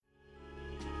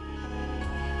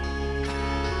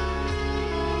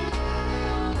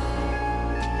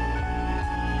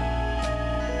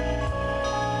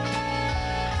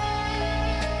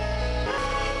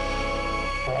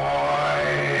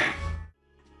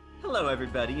Hello,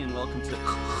 everybody, and welcome to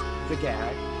The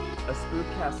Gag, a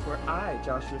spookcast where I,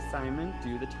 Joshua Simon,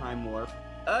 do the time warp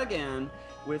again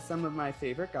with some of my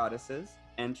favorite goddesses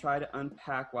and try to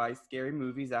unpack why scary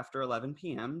movies after 11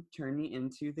 p.m. turn me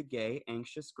into the gay,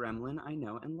 anxious gremlin I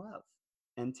know and love.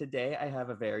 And today I have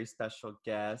a very special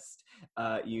guest.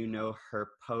 You know her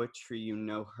poetry, you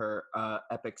know her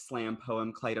epic slam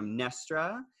poem,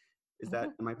 Clytemnestra.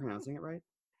 Am I pronouncing it right?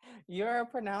 You're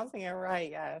pronouncing it right,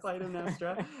 yes.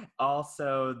 Clytemnestra.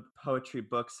 Also, poetry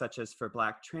books such as For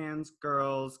Black Trans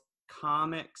Girls,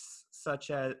 comics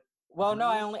such as... Well,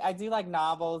 no, I do like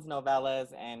novels, novellas,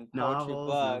 and poetry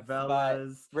books,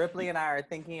 novellas. But Ripley and I are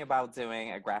thinking about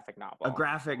doing a graphic novel. A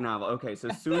graphic novel. Okay, so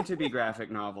soon to be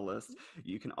graphic novelist.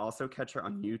 You can also catch her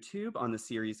on YouTube on the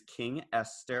series King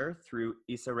Esther through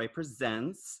Issa Rae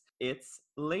Presents. It's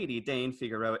Lady Dane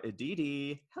Figueroa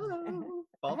Edidi. Hello,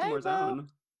 Baltimore's own.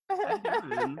 How you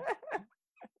doing?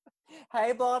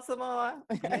 Hey, Baltimore.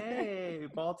 Yay,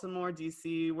 Baltimore,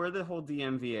 DC. We're the whole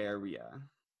DMV area.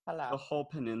 Hello. The whole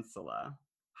peninsula.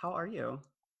 How are you?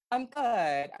 I'm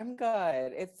good.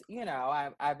 It's,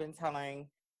 I've been telling,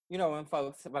 when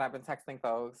I've been texting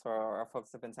folks or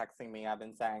folks have been texting me, I've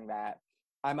been saying that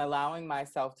I'm allowing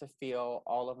myself to feel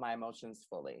all of my emotions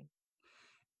fully.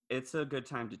 It's a good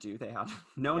time to do that.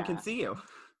 No one can see you.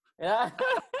 Yeah.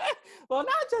 Well,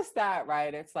 not just that,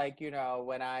 right? It's like,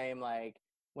 when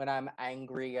I'm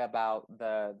angry about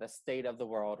the state of the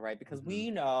world, right? Because we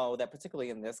know that particularly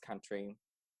in this country,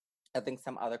 I think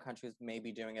some other countries may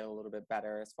be doing it a little bit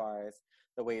better as far as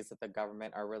the ways that the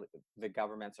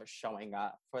governments are showing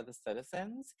up for the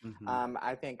citizens.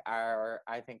 I think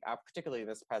particularly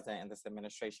this president and this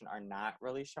administration are not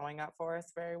really showing up for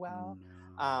us very well.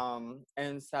 No.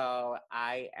 And so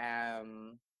I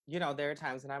am, there are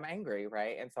times when I'm angry,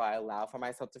 right? And so I allow for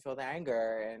myself to feel the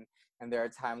anger, and there are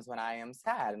times when I am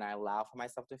sad, and I allow for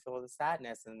myself to feel the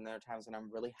sadness, and there are times when I'm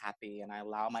really happy, and I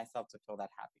allow myself to feel that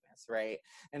happiness, right?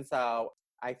 And so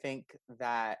I think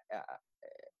that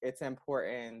it's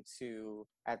important to,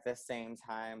 at the same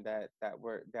time that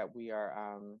we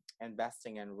are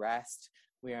investing in rest,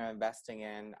 we are investing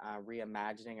in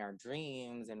reimagining our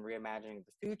dreams and reimagining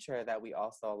the future, that we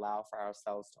also allow for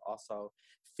ourselves to also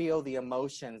feel the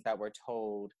emotions that we're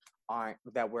told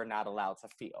that we're not allowed to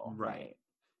feel. Right.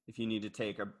 If you need to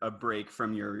take a break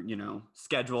from your,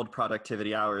 scheduled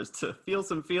productivity hours to feel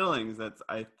some feelings, that's,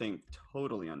 I think,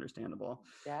 totally understandable.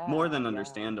 Yeah, more than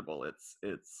understandable.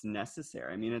 It's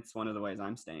necessary. I mean, it's one of the ways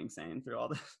I'm staying sane through all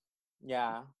this.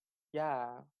 Yeah.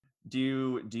 Do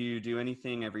you do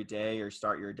anything every day or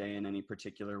start your day in any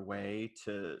particular way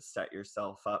to set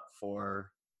yourself up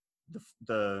for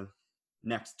the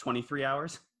next 23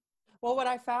 hours? Well, what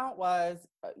I found was,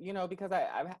 because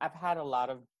I've had a lot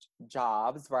of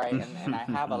jobs, right, and I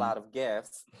have a lot of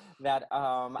gifts, that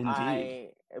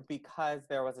because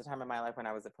there was a time in my life when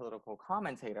I was a political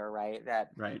commentator, right,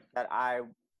 that I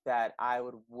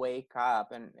would wake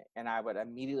up and I would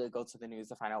immediately go to the news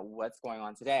to find out what's going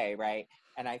on today, right?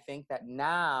 And I think that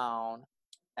now,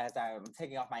 as I'm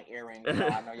taking off my earrings,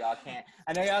 I know y'all can't.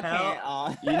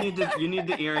 You need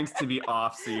the earrings to be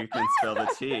off so you can spill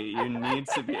the tea. You need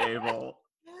to be able.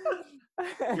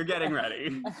 You're getting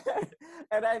ready.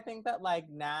 And I think that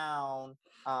now,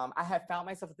 I had found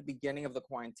myself at the beginning of the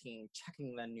quarantine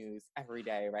checking the news every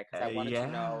day, right? Because I wanted to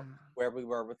know where we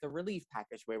were with the relief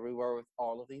package, where we were with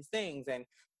all of these things,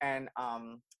 and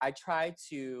I tried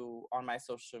to, on my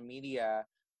social media,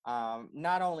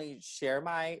 not only share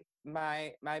my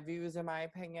views and my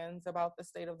opinions about the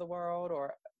state of the world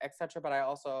or etc., but I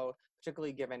also,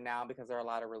 particularly given now because there are a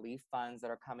lot of relief funds that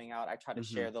are coming out, I try to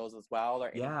share those as well, or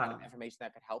any kind of information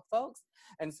that could help folks.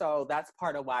 And so that's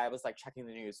part of why I was checking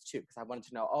the news too, because I wanted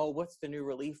to know, what's the new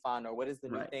relief fund, or what is the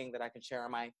new thing that I can share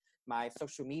on my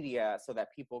social media so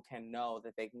that people can know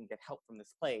that they can get help from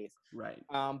this place. Right.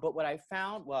 But what I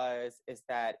found is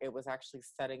that it was actually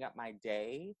setting up my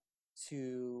day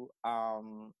to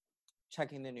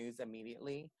checking the news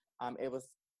immediately.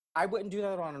 I wouldn't do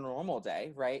that on a normal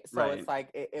day, right? So it's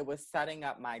it was setting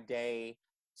up my day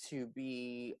to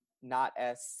be not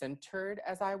as centered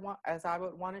as I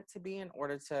would want it to be in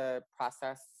order to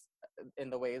process in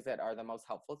the ways that are the most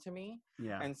helpful to me.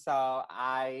 Yeah. And so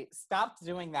I stopped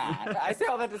doing that. I say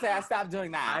all that to say I stopped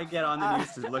doing that. I get on the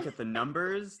news to look at the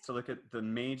numbers, to look at the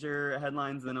major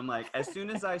headlines. Then I'm like, as soon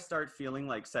as I start feeling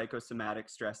like psychosomatic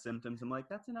stress symptoms, I'm like,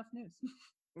 that's enough news.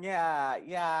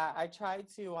 Yeah. I try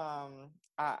to,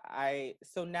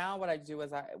 so now what I do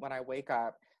is when I wake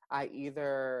up, I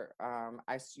either,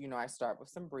 I start with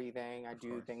some breathing. I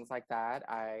do things like that.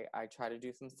 I try to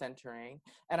do some centering,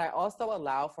 and I also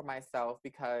allow for myself,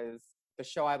 because the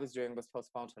show I was doing was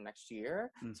postponed till next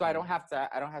year. Mm-hmm. So I don't have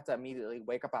to immediately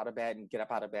wake up out of bed and get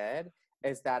up out of bed.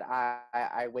 Is that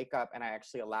I wake up and I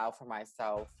actually allow for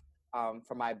myself,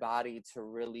 for my body to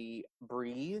really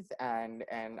breathe and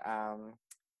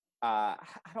I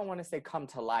don't want to say come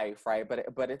to life, right?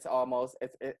 But it's almost,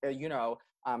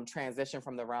 transition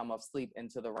from the realm of sleep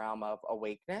into the realm of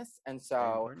awakeness. And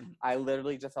so I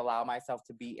literally just allow myself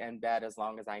to be in bed as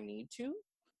long as I need to.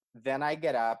 Then I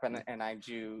get up and I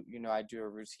do, I do a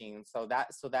routine. So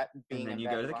that being in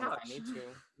bed as long as I need to.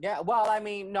 Yeah. Well, I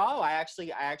mean, no, I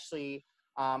actually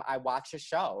I watch a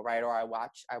show, right? Or I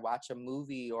watch a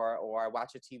movie or I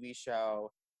watch a TV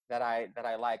show that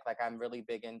I like. Like I'm really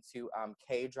big into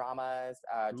K-dramas,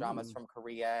 dramas from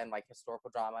Korea, and like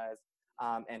historical dramas,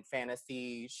 and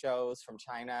fantasy shows from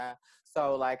China.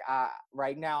 So like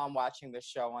right now I'm watching this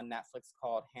show on Netflix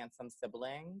called Handsome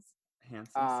Siblings.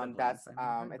 That's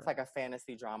it's like a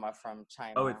fantasy drama from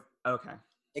China. Oh, it's okay.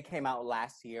 It came out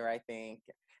last year, I think.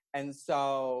 And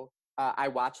so I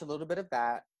watch a little bit of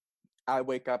that. I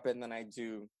wake up and then I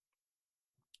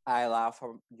allow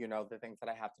for, the things that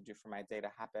I have to do for my day to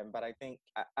happen. But I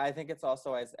think it's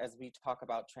also, as we talk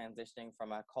about transitioning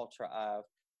from a culture of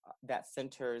that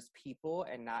centers people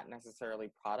and not necessarily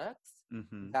products,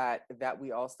 that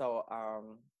we also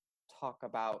talk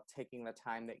about taking the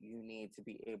time that you need to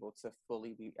be able to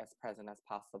fully be as present as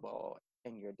possible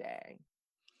in your day.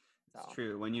 So. It's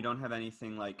true. When you don't have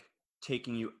anything like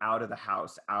taking you out of the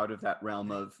house, out of that realm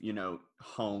of,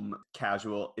 home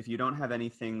casual, if you don't have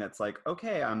anything that's like,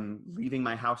 okay, I'm leaving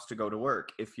my house to go to work.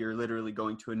 If you're literally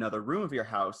going to another room of your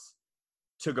house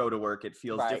to go to work, it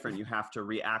feels different. You have to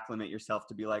reacclimate yourself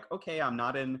to be like, okay, I'm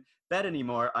not in bed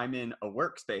anymore. I'm in a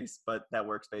workspace, but that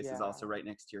workspace is also right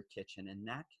next to your kitchen, and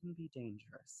that can be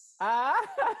dangerous.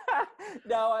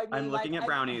 No, I mean, I'm looking at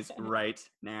brownies right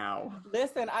now.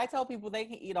 Listen, I tell people they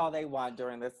can eat all they want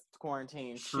during this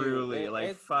quarantine.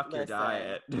 Truly, fuck your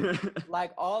diet. Stay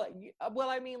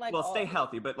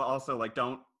healthy, but also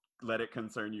don't let it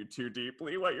concern you too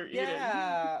deeply what you're eating.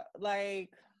 Yeah,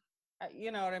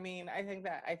 you know what I mean? I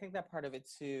think that part of it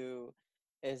too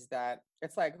is that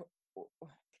it's like,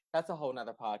 that's a whole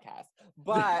nother podcast.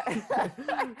 But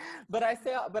but I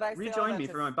say rejoin me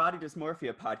for my body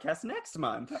dysmorphia podcast next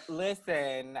month.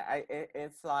 Listen,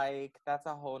 it's like that's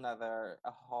a whole nother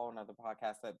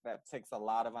podcast that takes a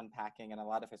lot of unpacking and a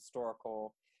lot of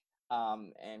historical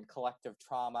and collective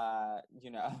trauma.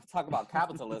 Talk about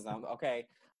capitalism. Okay.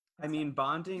 I mean,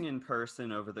 bonding in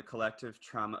person over the collective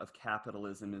trauma of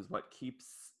capitalism is what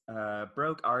keeps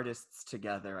broke artists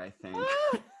together, I think.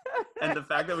 And the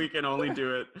fact that we can only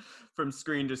do it from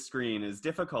screen to screen is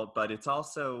difficult, but it's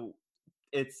also,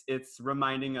 it's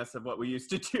reminding us of what we used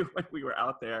to do when we were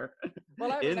out there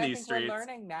in these streets. We're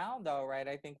learning now, though, right?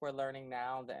 I think we're learning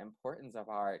now the importance of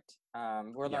art.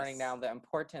 We're learning now the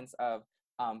importance of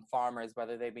farmers,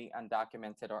 whether they be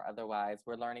undocumented or otherwise.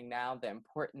 We're learning now the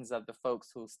importance of the folks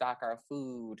who stock our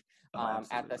food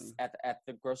at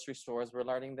the grocery stores. We're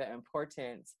learning the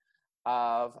importance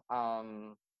of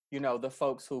the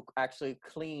folks who actually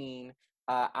clean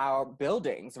our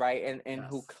buildings, right? And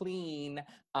who clean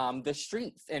the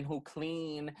streets and who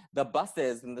clean the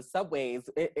buses and the subways.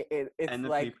 It's and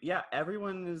like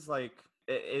everyone is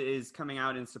is coming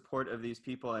out in support of these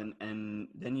people, and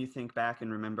then you think back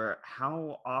and remember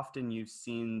how often you've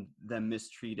seen them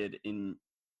mistreated in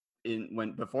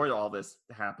when before all this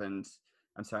happened.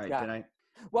 I'm sorry, did I?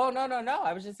 Well, no.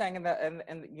 I was just saying that, and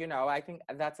I think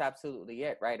that's absolutely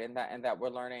it, right? And that we're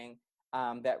learning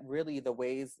that really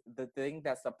the thing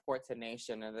that supports a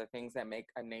nation and the things that make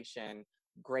a nation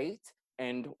great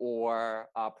and or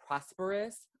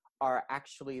prosperous are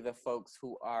actually the folks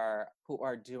who are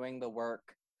doing the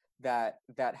work that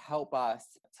help us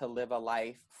to live a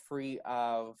life free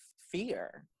of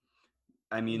fear.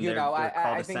 I mean, they're called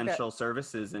essential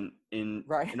services in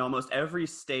almost every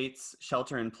state's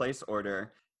shelter-in-place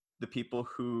order. The people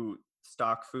who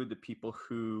stock food, the people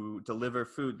who deliver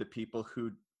food, the people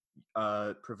who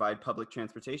provide public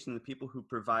transportation, the people who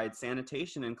provide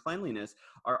sanitation and cleanliness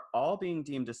are all being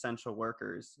deemed essential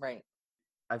workers. Right.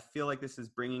 I feel like this is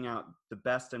bringing out the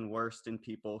best and worst in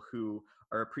people who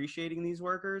are appreciating these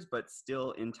workers, but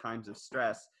still in times of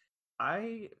stress.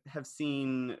 I have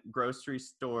seen grocery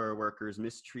store workers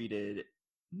mistreated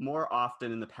more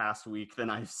often in the past week than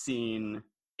I've seen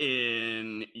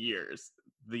in years.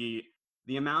 The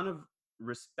amount of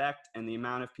respect and the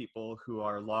amount of people who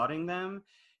are lauding them,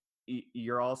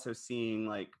 you're also seeing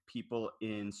people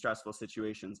in stressful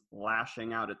situations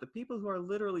lashing out at the people who are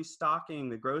literally stocking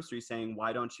the groceries, saying,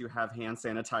 why don't you have hand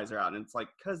sanitizer out? And it's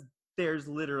because there's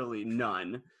literally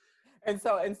none. And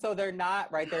so they're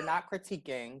not, right? They're not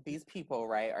critiquing these people,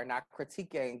 right? Are not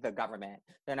critiquing the government.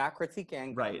 They're not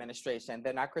critiquing the administration.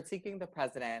 They're not critiquing the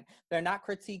president. They're not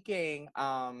critiquing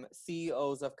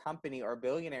CEOs of company or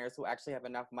billionaires who actually have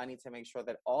enough money to make sure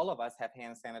that all of us have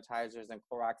hand sanitizers and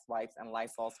Clorox wipes and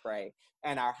Lysol spray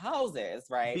in our houses,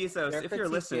 right? Bezos, if you're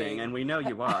listening, and we know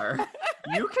you are,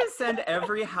 you can send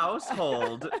every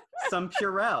household some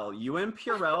Purell. You and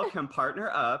Purell can partner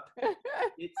up.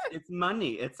 It's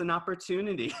money. It's an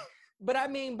opportunity. But I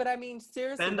mean,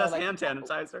 seriously, send us hand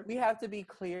sanitizer. We have to be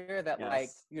clear that,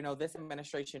 this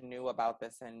administration knew about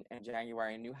this in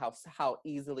January and knew how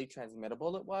easily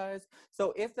transmittable it was.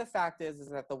 So if the fact is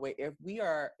that if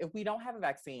we don't have a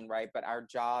vaccine, right, but our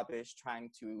job is trying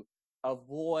to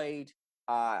avoid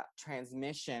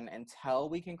transmission until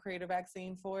we can create a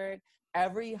vaccine for it,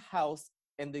 every house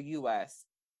in the U.S.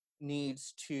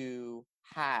 needs to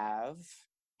have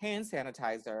hand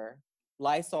sanitizer,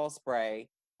 Lysol spray,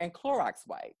 and Clorox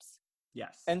wipes.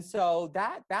 Yes. And so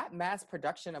that mass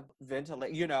production of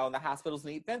the hospitals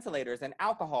need ventilators and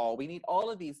alcohol. We need all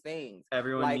of these things.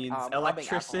 Everyone needs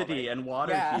electricity and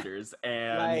water heaters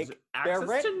and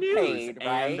access to news paid,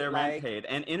 right? And their rent paid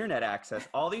and internet access.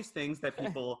 All these things that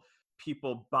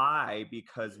people buy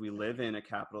because we live in a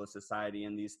capitalist society,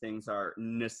 and these things are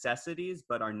necessities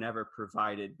but are never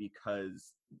provided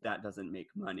because that doesn't make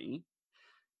money.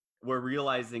 We're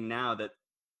realizing now that,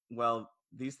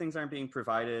 these things aren't being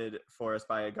provided for us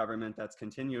by a government that's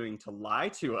continuing to lie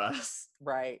to us.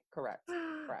 Right, correct.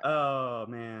 Oh,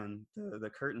 man, the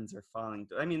curtains are falling.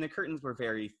 I mean, the curtains were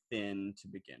very thin to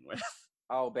begin with.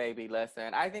 Oh, baby,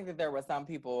 listen. I think that there were some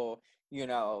people,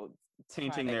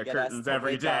 changing their curtains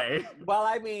every day. Well,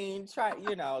 I mean, trying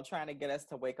to get us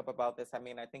to wake up about this. I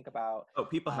mean, I think about... Oh,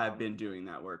 people have been doing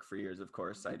that work for years, of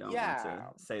course. I don't want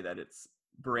to say that it's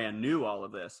brand new, all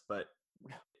of this, but...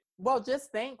 Well,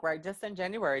 just think, right? Just in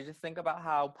January, just think about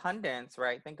how pundits,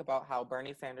 right? Think about how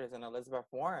Bernie Sanders and Elizabeth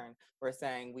Warren were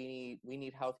saying we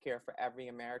need healthcare for every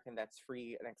American that's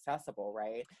free and accessible,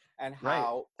 right? And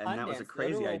how and that was a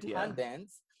crazy idea.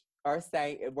 Pundits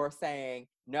were saying,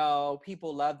 no,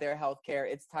 people love their healthcare.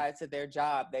 It's tied to their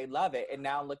job. They love it. And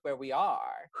now look where we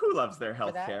are. Who loves their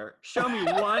healthcare? Show me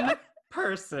one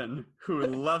person who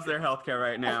loves their healthcare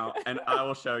right now, and I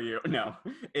will show you. No,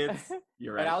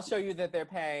 you're right. And I'll show you that they're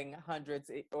paying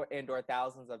hundreds or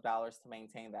thousands of dollars to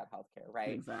maintain that healthcare,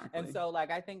 right? Exactly. And so,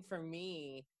 I think for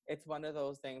me, it's one of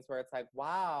those things where it's like,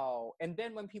 wow. And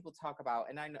then when people talk about,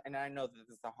 and I know that this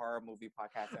is a horror movie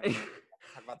podcast, and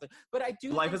talk about this, but I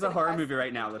do. Life is a horror movie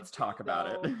right now. Let's talk about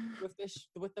it.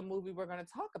 With the movie we're going to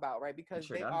talk about, right? Because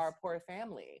they are a poor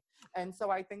family, and so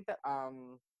I think that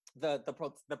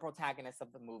the protagonists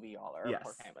of the movie all are a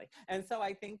poor family. And so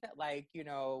I think that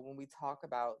when we talk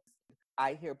about,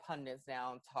 I hear pundits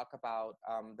now talk about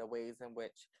the ways in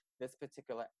which this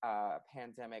particular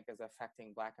pandemic is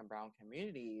affecting Black and Brown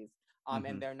communities,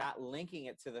 and they're not linking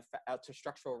it to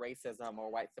structural racism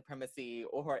or white supremacy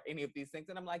or any of these things.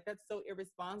 And I'm like, that's so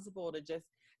irresponsible to just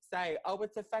say, oh,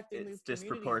 it's affecting these communities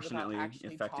disproportionately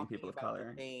affecting people of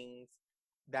color. Things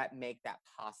that make that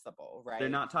possible, right? They're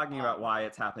not talking about why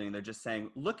it's happening. They're just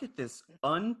saying, look at this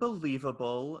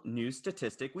unbelievable new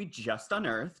statistic we just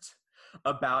unearthed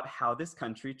about how this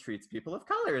country treats people of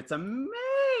color. It's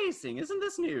amazing. Isn't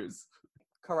this news?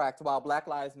 Correct. While Black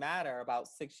Lives Matter about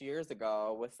 6 years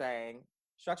ago was saying,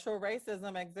 structural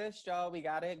racism exists, y'all. We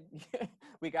gotta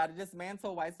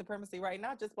dismantle white supremacy, right?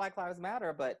 Not just Black Lives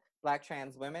Matter, but Black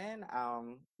trans women,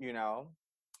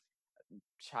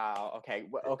 child. Okay.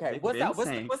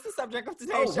 What's the subject of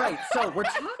today's show? Right. So we're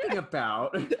talking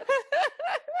about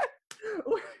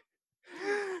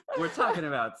we're talking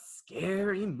about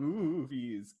scary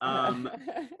movies.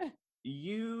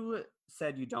 You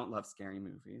said you don't love scary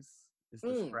movies. Is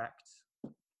this correct?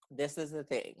 This is the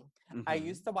thing. Mm-hmm. I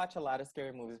used to watch a lot of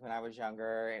scary movies when I was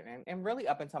younger and really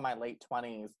up until my late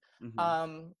 20s.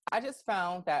 Mm-hmm. I just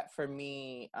found that for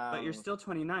me... but you're still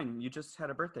 29. You just had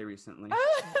a birthday recently.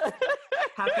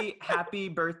 Happy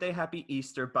birthday, happy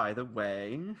Easter, by the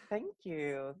way. Thank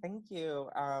you.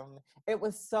 It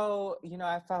was so,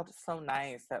 I felt so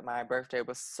nice that my birthday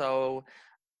was so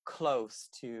close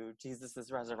to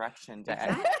Jesus's resurrection day.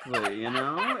 Exactly,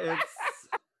 it's...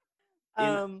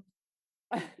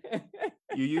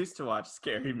 You used to watch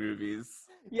scary movies.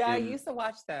 Yeah, I used to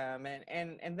watch them,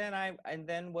 and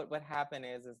then what would happen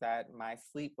is that my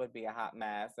sleep would be a hot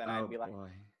mess, and I'd be like, boy.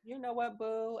 You know what,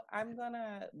 boo? I'm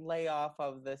gonna lay off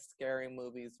of the scary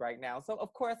movies right now. So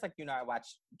of course, I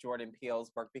watch Jordan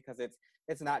Peele's work because it's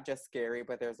not just scary,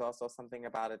 but there's also something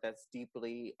about it that's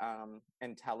deeply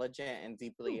intelligent and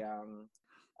deeply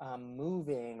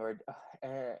moving or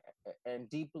and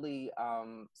deeply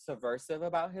subversive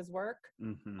about his work.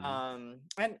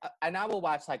 And I will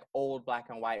watch like old black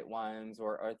and white ones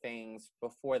or things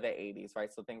before the 80s,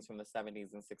 right? So things from the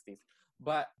 70s and 60s.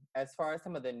 But as far as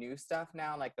some of the new stuff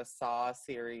now, like the Saw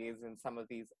series and some of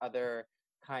these other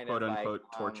kind quote of unquote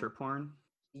like torture porn.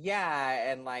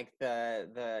 Yeah, and like the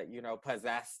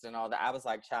possessed and all that. I was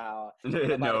like, child, ain't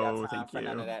nobody No, got time thank for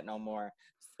none you. of that no more.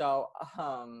 So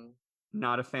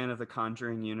not a fan of the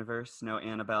Conjuring universe. No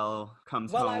Annabelle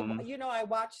comes well, home. I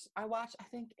watched. I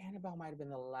think Annabelle might have been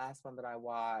the last one that I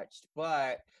watched.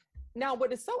 But now,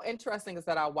 what is so interesting is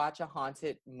that I watch a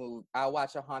haunted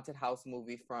house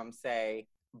movie from, say,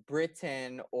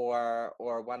 Britain or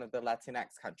one of the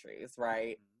Latinx countries,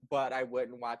 right? But I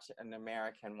wouldn't watch an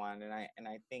American one, and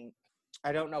I think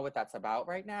I don't know what that's about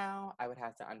right now. I would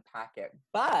have to unpack it.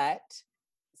 But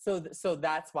so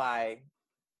that's why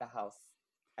the house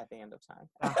at the end of time.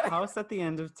 The house at the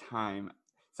end of time.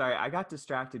 Sorry, I got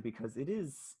distracted because it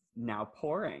is now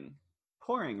pouring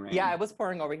rain. Yeah, it was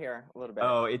pouring over here a little bit.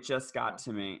 Oh, it just got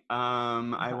to me.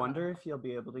 I wonder if you'll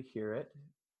be able to hear it.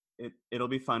 It'll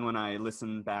be fun when I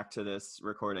listen back to this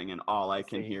recording and all I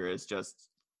can hear is just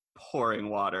pouring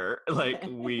water. Like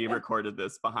we recorded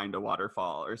this behind a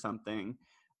waterfall or something.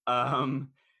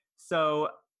 So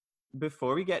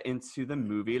before we get into the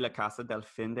movie La Casa del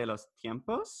Fin de los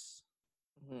Tiempos,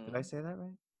 did I say that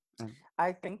right?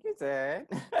 I think you did.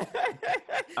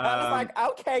 I was like,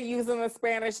 okay, using the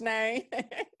Spanish name.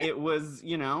 It was,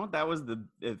 that was the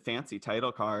fancy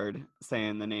title card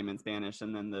saying the name in Spanish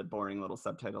and then the boring little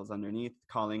subtitles underneath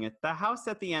calling it The House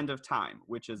at the End of Time,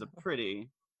 which is a pretty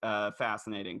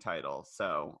fascinating title.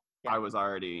 So yeah. I was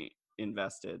already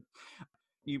invested.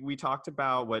 We talked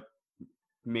about what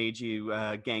made you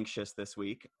gangshious this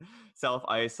week,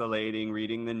 self-isolating,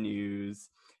 reading the news.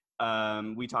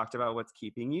 We talked about what's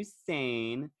keeping you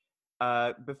sane.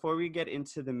 Before we get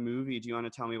into the movie, do you want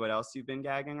to tell me what else you've been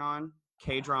gagging on?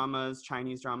 K-dramas,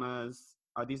 Chinese dramas,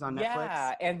 are these on Netflix?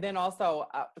 Yeah, and then also,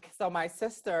 so my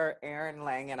sister, Erin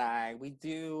Lang, and I, we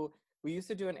used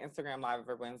to do an Instagram Live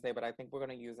every Wednesday, but I think we're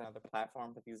going to use another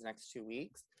platform for these next 2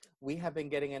 weeks. We have been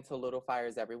getting into Little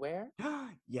Fires Everywhere.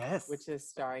 Yes. Which is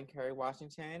starring Kerry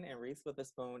Washington and Reese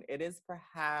Witherspoon. It is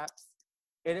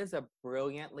a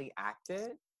brilliantly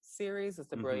acted series.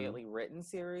 It's a brilliantly written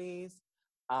series.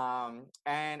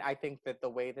 And I think that the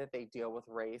way that they deal with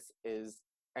race is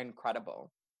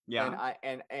incredible. Yeah.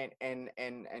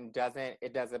 And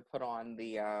doesn't put on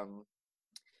the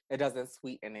it doesn't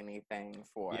sweeten anything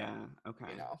for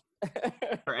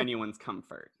for anyone's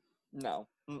comfort. No.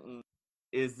 Mm-mm.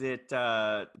 Is it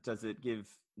does it give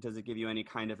you any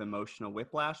kind of emotional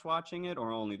whiplash watching it,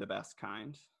 or only the best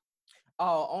kind?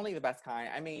 Oh, only the best kind.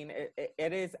 I mean,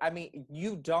 it is. I mean,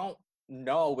 you don't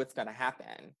know what's going to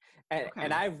happen.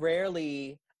 And I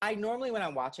normally when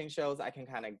I'm watching shows, I can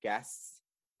kind of guess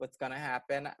what's going to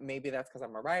happen. Maybe that's because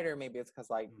I'm a writer. Maybe it's because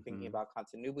thinking about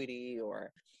continuity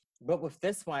but with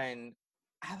this one,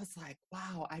 I was like,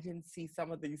 wow, I didn't see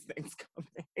some of these things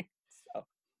coming. So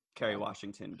Kerry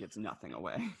Washington gives nothing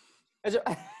away.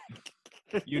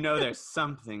 There's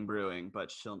something brewing,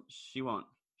 but she won't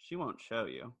show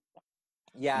you.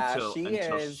 Yeah,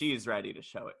 until she's ready to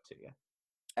show it to you.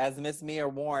 As Miss Mia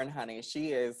Warren, honey,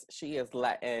 she is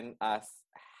letting us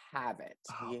have it.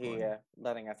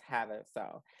 Letting us have it.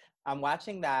 So I'm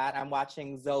watching that. I'm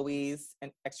watching Zoe's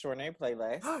Extraordinary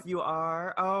Playlist. You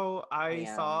are? Oh, I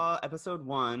saw episode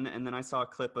 1, and then I saw a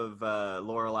clip of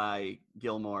Lorelai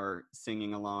Gilmore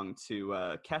singing along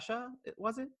to Kesha,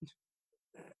 was it?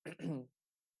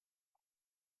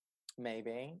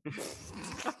 Maybe.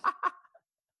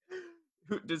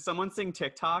 Did someone sing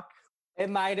TikTok? It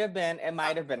might have been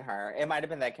her. It might have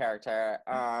been that character.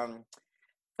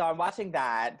 So I'm watching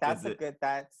that. That's a good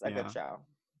show.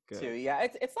 Good. Too. Yeah,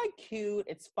 it's like cute,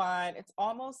 it's fun. It's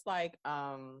almost like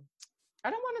I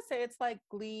don't want to say it's like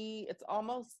Glee. It's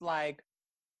almost like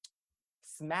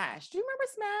Smash. Do you remember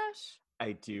Smash?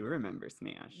 I do remember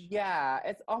Smash. Yeah,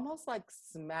 it's almost like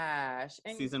Smash.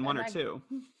 Season 1 or 2?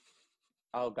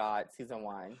 Oh God, season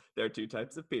 1. There are 2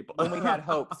 types of people. When we had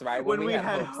hopes, right? When we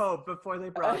had hope before they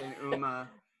brought in Uma.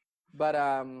 But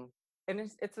and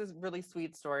it's a really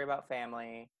sweet story about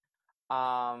family.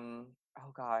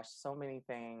 Oh gosh, so many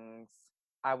things.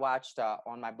 I watched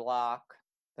On My Block,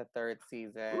 the 3rd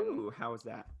season. Ooh, how was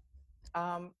that?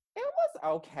 It was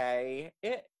okay.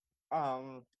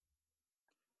 My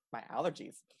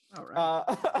allergies. All right.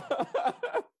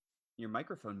 Your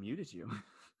microphone muted you.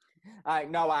 I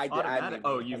did.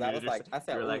 Oh, you muted yourself. I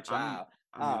said, you're child.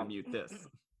 I'm gonna mute this.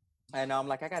 I know. I'm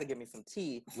like, I gotta give me some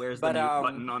tea. Where's the mute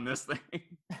button on this thing?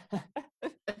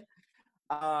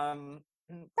 That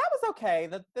was okay.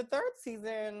 The third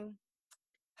season,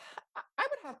 I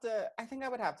think I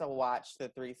would have to watch the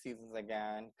 3 seasons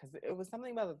again because it was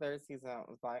something about the third season. It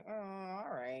was like, oh,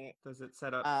 all right. Does it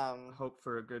set up hope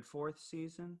for a good fourth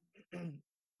season?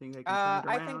 Think they can turn it around?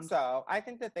 I think so. I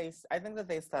think that they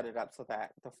set it up so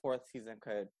that the fourth season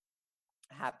could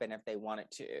happen if they wanted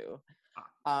to.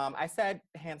 I said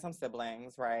Handsome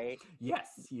Siblings, right?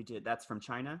 Yes, you did. That's from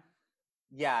China?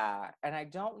 Yeah. And I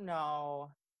don't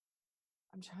know.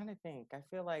 I'm trying to think. I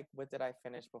feel like, what did I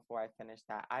finish before I finished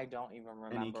that? I don't even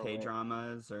remember. Any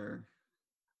K-dramas or?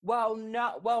 Well,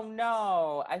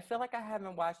 no. I feel like I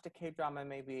haven't watched a K-drama in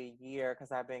maybe a year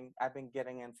because I've been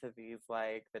getting into these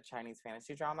like the Chinese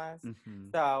fantasy dramas.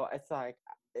 Mm-hmm. So it's like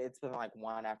it's been like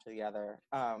one after the other.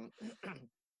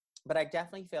 But I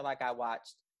definitely feel like I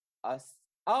watched us.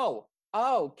 Oh,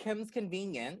 Kim's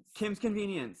Convenience. Kim's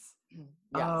Convenience.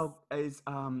 Yes. Oh, is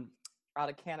out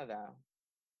of Canada.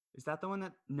 Is that the one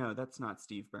that? No, that's not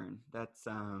Steve Byrne. That's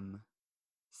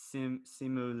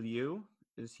Simu Liu.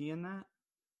 Is he in that?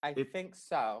 I think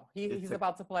so. He's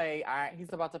about to play.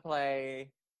 He's about to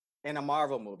play in a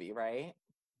Marvel movie, right?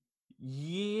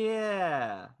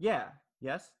 Yeah.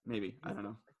 Yes. Maybe. I don't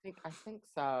know. I think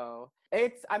so.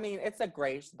 It's a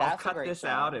great. I'll cut this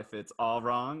out if it's all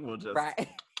wrong. We'll just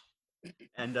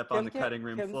end up on the cutting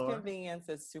room floor. Kim's Convenience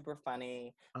is super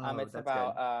funny. It's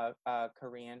about a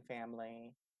Korean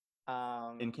family.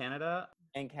 In Canada?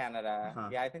 In Canada. Uh-huh.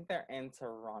 Yeah, I think they're in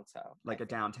Toronto. Like a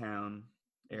downtown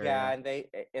area. Yeah,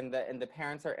 and the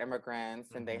parents are immigrants,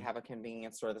 mm-hmm. and they have a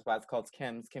convenience store. That's why it's called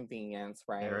Kim's Convenience,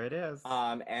 right? There it is.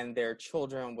 And their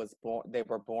children they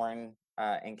were born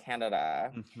in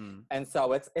Canada, mm-hmm. and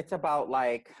so it's about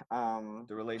like the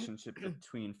relationship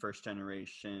between first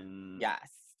generation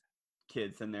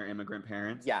kids and their immigrant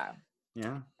parents. Yeah.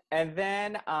 And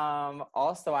then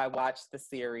also I watched the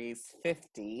series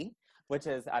 50, which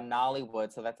is a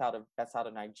Nollywood, so that's out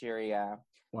of Nigeria.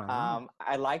 Wow.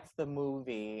 I liked the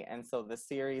movie, and so the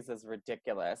series is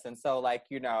ridiculous. And so, like,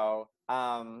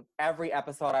 every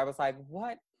episode I was like,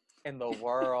 what in the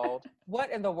world?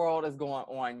 What in the world is going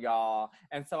on, y'all?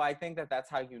 And so I think that that's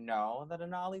how you know that a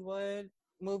Nollywood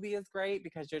movie is great,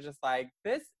 because you're just like,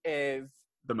 this is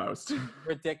the most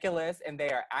ridiculous, and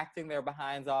they are acting their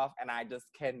behinds off, and I just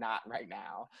cannot right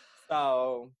now.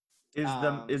 So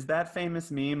is that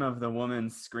famous meme of the woman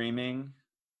screaming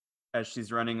as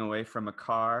she's running away from a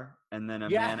car, and then a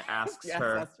man asks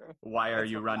her, why are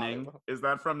you running? Nollywood. Is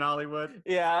that from Nollywood?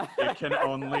 Yeah. It can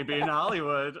only be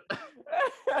Nollywood.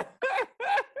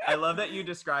 I love that you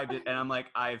described it, and I'm like,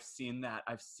 I've seen that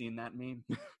meme.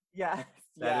 Yes.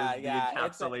 That is the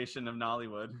encapsulation of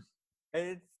Nollywood.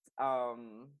 It's I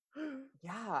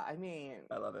mean,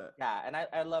 I love it. Yeah, and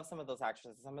I love some of those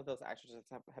actresses. Some of those actresses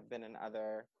have been in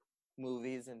other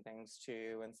movies and things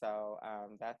too, and so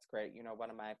that's great. One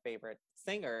of my favorite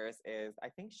singers is, I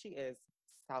think she is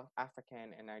South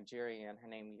African and Nigerian.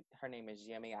 Her name is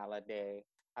Yemi Alade.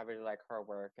 I really like her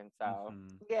work, and so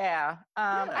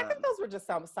I think those were just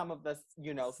some of the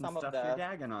some stuff of the you're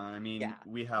gagging on. I mean,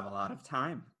 we have a lot of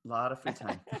time, a lot of free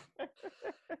time.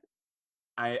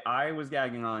 I was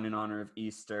gagging on in honor of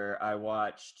Easter. I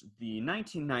watched the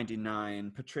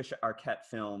 1999 Patricia Arquette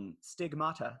film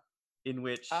Stigmata, in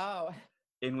which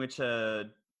a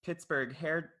Pittsburgh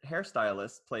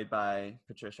hairstylist played by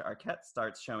Patricia Arquette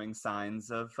starts showing signs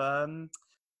of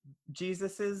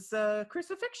Jesus's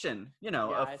crucifixion.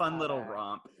 A fun little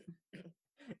romp.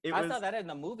 I saw that in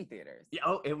the movie theaters.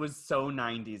 Yeah, it was so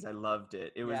 90s. I loved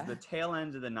it. It was the tail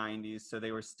end of the 90s, so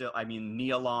they were still. I mean,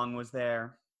 Nia Long was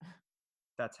there.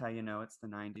 That's how you know it's the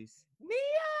 90s.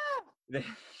 Nia!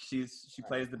 She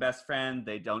plays the best friend.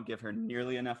 They don't give her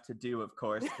nearly enough to do, of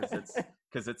course,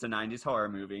 because it's a 90s horror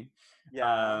movie.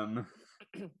 Yeah.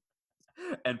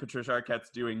 And Patricia Arquette's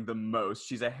doing the most.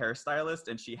 She's a hairstylist,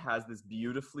 and she has this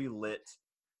beautifully lit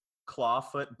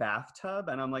clawfoot bathtub.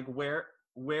 And I'm like, where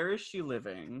is she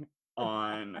living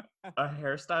on a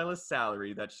hairstylist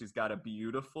salary that she's got a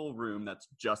beautiful room that's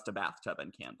just a bathtub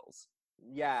and candles?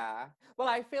 Yeah. Well,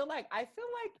 I feel like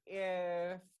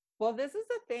this is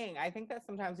the thing. I think that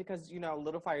sometimes, because,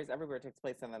 Little Fires Everywhere takes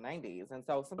place in the 90s. And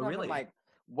so sometimes I'm like,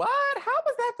 what? How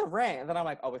was that the rent? And then I'm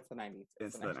like, oh, it's the 90s.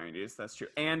 It's the 90s. That's true.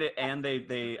 And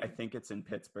they I think it's in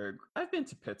Pittsburgh. I've been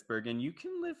to Pittsburgh, and you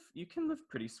can live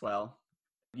pretty swell.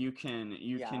 You can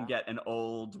get an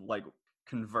old, like,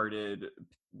 converted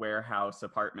warehouse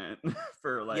apartment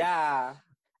for like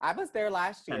I was there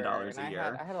last year. $10 a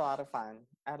year. I had a lot of fun.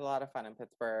 I had a lot of fun in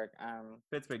Pittsburgh.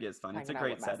 Pittsburgh is fun. It's a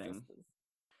great setting.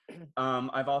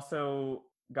 I've also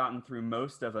gotten through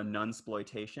most of a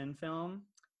nunsploitation film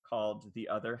called The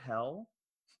Other Hell.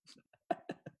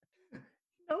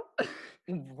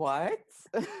 What?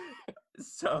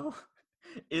 So,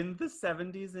 in the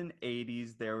 70s and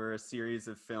 80s, there were a series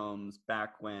of films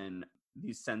back when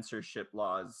these censorship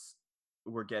laws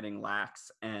were getting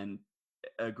lax, and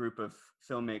a group of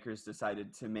filmmakers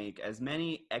decided to make as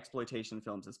many exploitation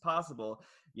films as possible.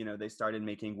 You know, they started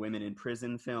making women in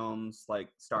prison films, like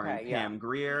starring Pam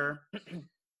Grier.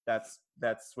 That's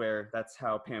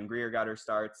how Pam Grier got her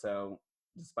start. So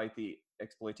despite the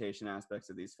exploitation aspects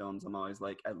of these films, I'm always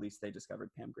like, at least they discovered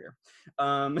Pam Grier.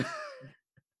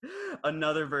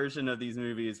 Another version of these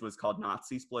movies was called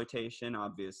Nazi exploitation,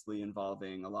 obviously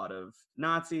involving a lot of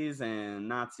Nazis and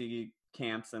Nazi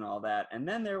camps and all that. And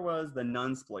then there was the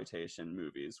nunsploitation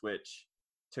movies, which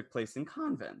took place in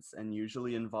convents and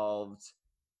usually involved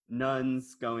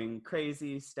nuns going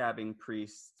crazy, stabbing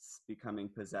priests, becoming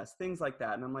possessed, things like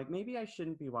that. And I'm like, maybe I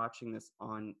shouldn't be watching this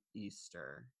on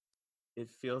Easter. It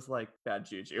feels like bad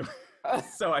juju.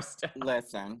 So I stopped.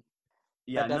 Listen.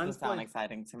 Yeah, that doesn't sound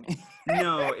exciting to me.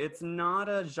 No, it's not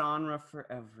a genre for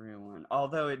everyone.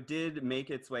 Although it did make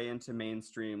its way into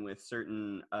mainstream with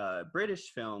certain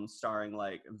British films starring,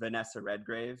 like, Vanessa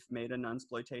Redgrave made a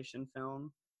nunsploitation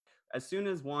film. As soon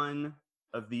as one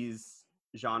of these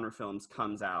genre films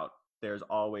comes out, there's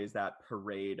always that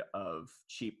parade of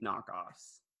cheap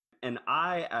knockoffs. And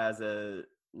I, as a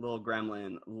little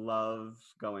gremlin, love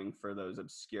going for those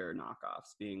obscure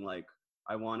knockoffs, being like,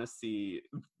 I want to see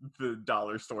the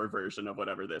dollar store version of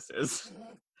whatever this is.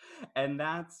 And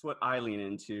that's what I lean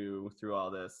into through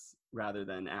all this, rather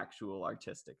than actual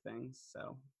artistic things.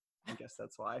 So I guess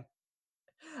that's why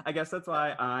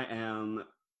I am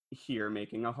here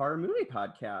making a horror movie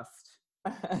podcast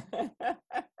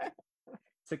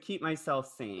to keep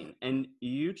myself sane. And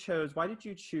why did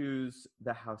you choose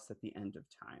The House at the End of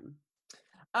Time?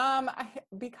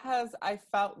 Because I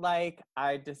felt like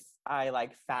I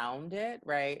like found it,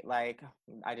 right? Like,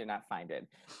 I did not find it.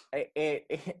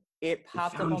 It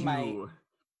popped up on my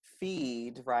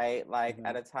feed, right? Like,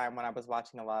 at a time when I was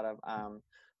watching a lot of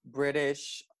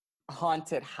British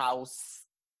haunted house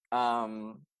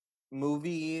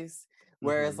movies,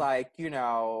 whereas like, you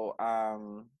know,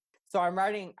 so I'm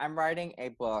writing a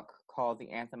book called The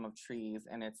Anthem of Trees,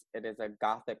 and it is a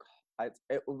gothic.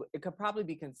 It could probably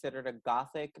be considered a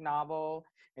gothic novel.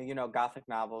 And, you know, gothic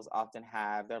novels often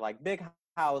they're like big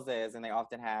houses, and they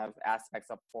often have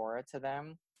aspects of horror to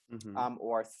them,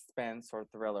 or suspense or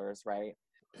thrillers, right?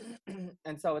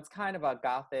 And so it's kind of a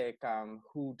gothic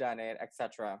whodunit,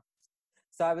 etc.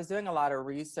 So I was doing a lot of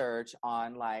research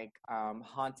on like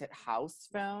haunted house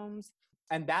films,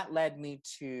 and that led me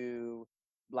to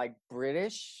like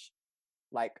British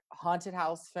like haunted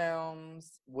house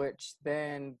films, which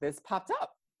then this popped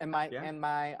up and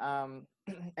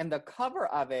and the cover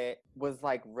of it was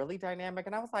like really dynamic,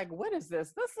 and I was like, what is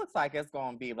this? This looks like it's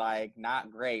gonna be like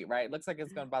not great, right? It looks like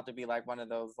it's about to be like one of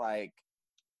those like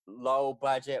low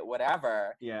budget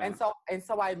whatever. And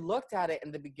so I looked at it,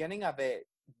 and the beginning of it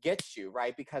gets you,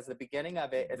 right? Because the beginning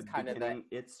of it is kind of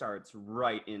it starts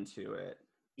right into it.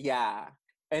 Yeah.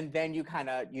 And then you kind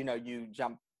of, you know, you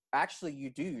jump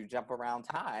around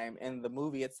time in the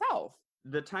movie itself.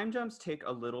 The time jumps take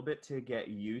a little bit to get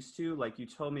used to. Like you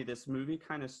told me, this movie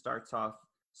kind of starts off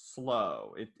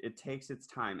slow. It takes its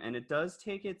time, and it does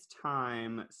take its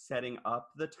time setting up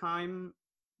the time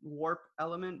warp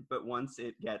element, but once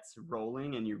it gets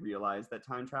rolling and you realize that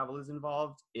time travel is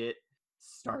involved, it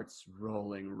starts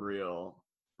rolling real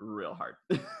hard.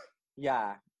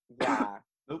 Yeah.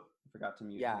 Oh, forgot to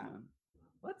mute. Yeah.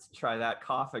 Let's try that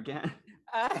cough again.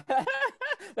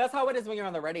 That's how it is when you're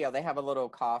on the radio. They have a little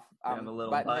cough you have a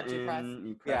little button,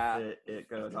 you press it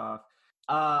goes off.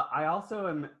 I also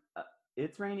am,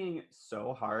 it's raining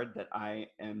so hard that I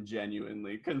am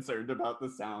genuinely concerned about the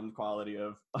sound quality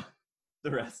of the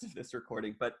rest of this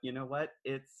recording. But you know what?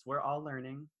 We're all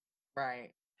learning. Right.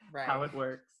 How it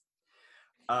works.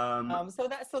 So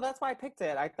that's why I picked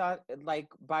it. I thought, like,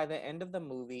 by the end of the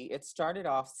movie, it started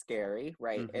off scary,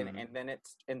 right? And then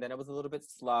it was a little bit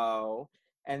slow,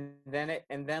 and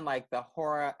then like the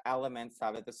horror elements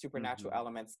of it, the supernatural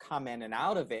elements come in and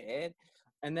out of it,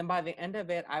 and then by the end of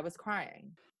it, I was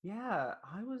crying. Yeah,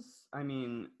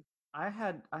 I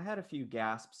had a few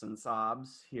gasps and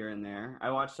sobs here and there.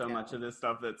 I watched so much of this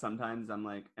stuff that sometimes I'm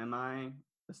like, am I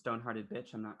a stone-hearted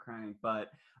bitch? I'm not crying,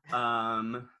 but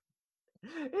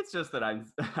it's just that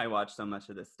I watch so much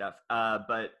of this stuff.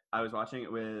 But I was watching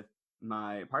it with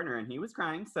my partner, and he was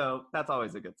crying, so that's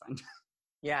always a good sign.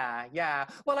 Yeah.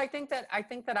 Well, I think that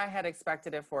I had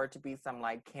expected it for it to be some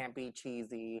like campy,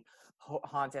 cheesy,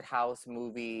 haunted house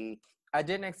movie. I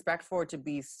didn't expect for it to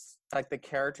be like the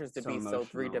characters to be so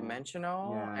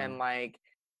three-dimensional, and like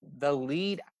the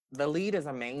lead The lead is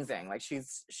amazing. Like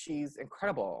she's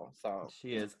incredible. So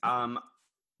she is.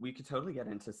 We could totally get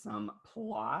into some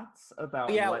plots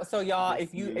about yeah. what So y'all, this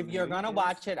if you're movie gonna is.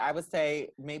 watch it, I would say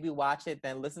maybe watch it,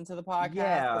 then listen to the podcast with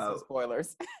Yeah, some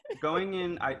spoilers. going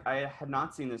in, I had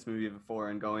not seen this movie before,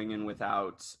 and going in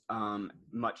without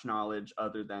much knowledge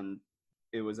other than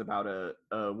it was about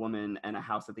a woman and a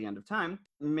house at the end of time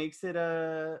makes it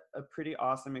a pretty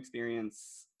awesome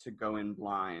experience to go in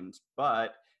blind.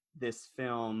 But this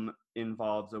film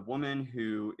involves a woman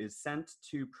who is sent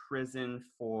to prison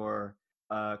for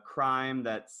a crime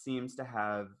that seems to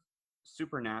have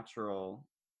supernatural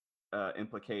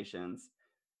implications.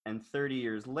 And 30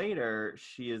 years later,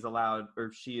 she is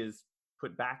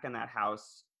put back in that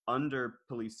house under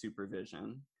police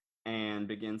supervision and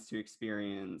begins to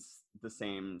experience the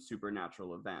same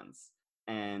supernatural events.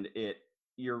 And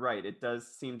you're right, it does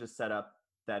seem to set up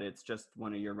that it's just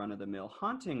one of your run-of-the-mill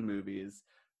haunting movies,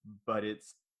 but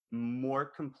it's more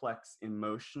complex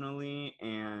emotionally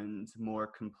and more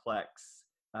complex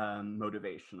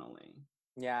motivationally.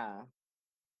 Yeah.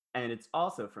 And it's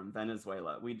also from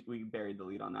Venezuela. We buried the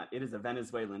lead on that. It is a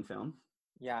Venezuelan film.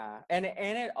 Yeah. And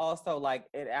it also, like,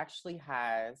 it actually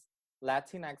has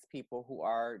Latinx people who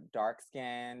are dark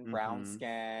skin, brown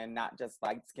skin, not just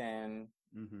light skin,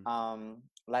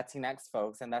 Latinx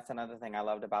folks. And that's another thing I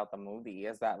loved about the movie,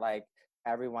 is that like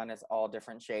everyone is all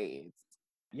different shades.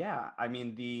 Yeah. I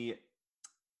mean,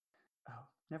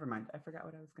 never mind. I forgot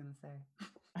what I was gonna say.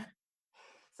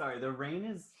 Sorry, the rain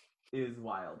is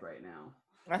wild right now.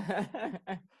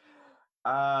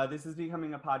 This is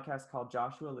becoming a podcast called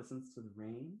Joshua Listens to the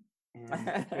Rain,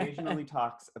 and occasionally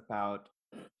talks about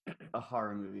a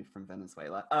horror movie from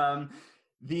Venezuela.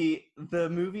 The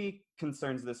movie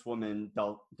concerns this woman,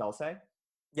 Dulce.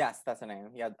 Yes, that's her name.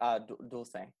 Yeah,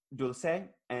 Dulce. Dulce,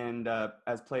 and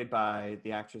as played by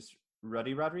the actress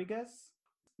Ruddy Rodriguez.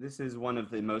 This is one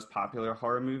of the most popular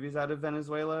horror movies out of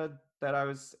Venezuela that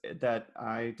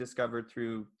I discovered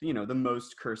through, the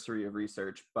most cursory of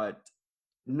research. But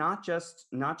not just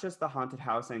the haunted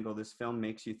house angle. This film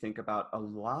makes you think about a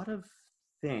lot of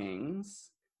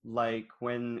things, like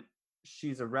when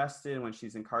she's arrested, when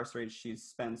she's incarcerated, she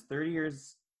spends 30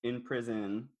 years in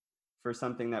prison for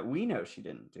something that we know she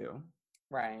didn't do.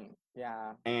 Right.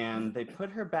 Yeah. And they put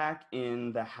her back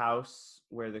in the house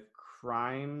where the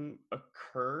crime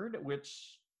occurred,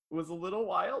 which was a little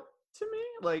wild to me.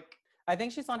 Like, I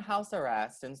think she's on house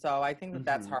arrest, and so I think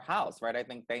that's her house, right? I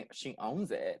think she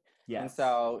owns it. Yes. And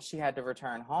so she had to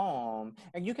return home,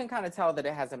 and you can kind of tell that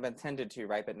it hasn't been tended to,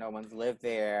 right? That no one's lived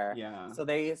there. Yeah. So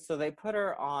they put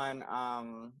her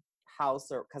on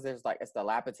house, or because there's like, it's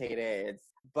dilapidated,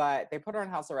 but they put her on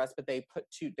house arrest. But they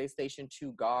stationed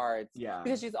 2 guards. Yeah.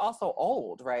 Because she's also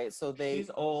old, right? So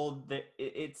she's old.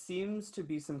 It seems to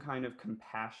be some kind of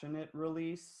compassionate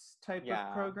release type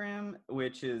of program,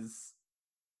 which is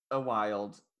a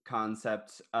wild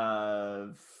concept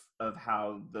of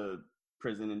how the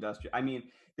prison industry. I mean,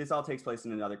 this all takes place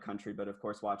in another country, but of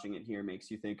course, watching it here makes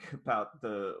you think about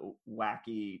the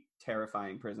wacky,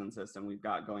 terrifying prison system we've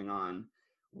got going on,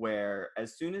 where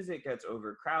as soon as it gets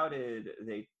overcrowded,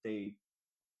 they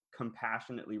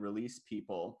compassionately release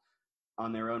people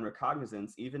on their own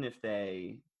recognizance, even if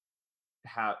they're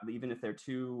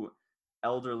too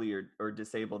elderly or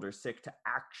disabled or sick to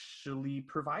actually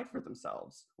provide for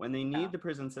themselves. When they need the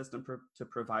prison system to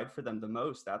provide for them the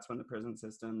most, that's when the prison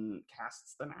system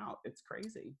casts them out. It's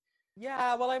crazy.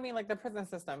 Yeah, well, I mean, like the prison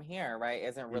system here, right,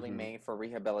 isn't really made for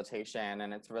rehabilitation,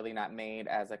 and it's really not made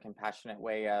as a compassionate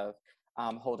way of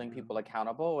holding people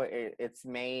accountable. It's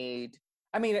made,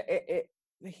 I mean,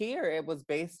 here it was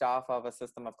based off of a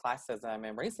system of classism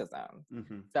and racism.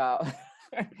 So,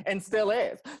 and still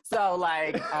is. So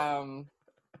like,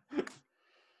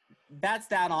 that's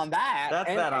that on that.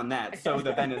 That's that on that. So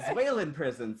the Venezuelan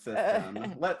prison system,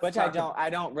 which I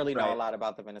don't really know a lot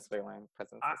about the Venezuelan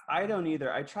prison system. I don't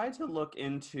either. I tried to look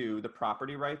into the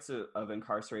property rights of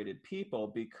incarcerated people,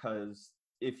 because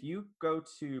if you go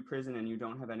to prison and you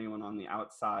don't have anyone on the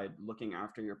outside looking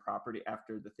after your property,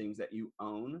 after the things that you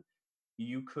own,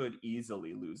 you could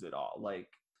easily lose it all. Like,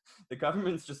 the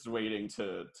government's just waiting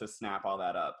to snap all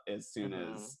that up as soon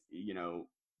as,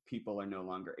 people are no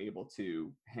longer able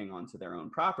to hang on to their own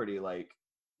property. Like,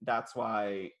 that's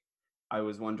why I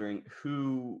was wondering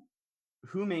who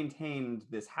maintained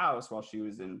this house while she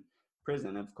was in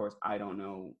prison. Of course, I don't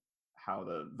know how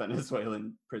the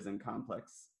Venezuelan prison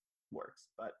complex works,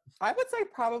 but I would say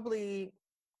probably,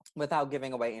 without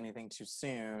giving away anything too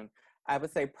soon, I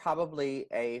would say probably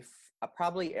a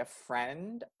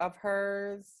friend of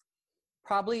hers,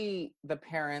 probably the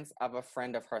parents of a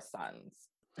friend of her son's.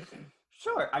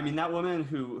 Sure. I mean, that woman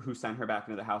who sent her back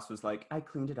into the house was like, I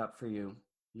cleaned it up for you.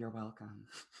 You're welcome.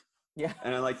 Yeah.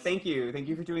 And I'm like, thank you. Thank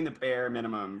you for doing the bare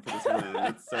minimum for this woman.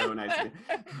 It's so nice of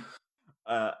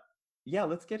you. Yeah,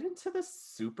 let's get into the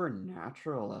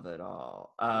supernatural of it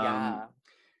all. Yeah.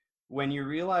 When you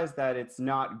realize that it's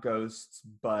not ghosts,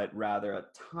 but rather a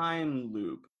time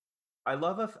loop. I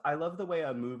love the way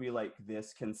a movie like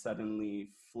this can suddenly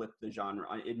flip the genre.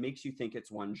 It makes you think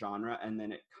it's one genre, and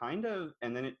then it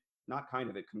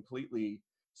completely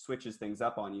switches things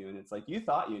up on you, and it's like, you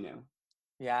thought you knew.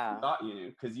 You Yeah. thought you knew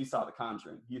because you saw The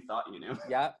Conjuring. You thought you knew.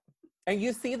 Yep. And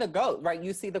you see the ghost, right?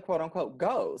 You see the quote unquote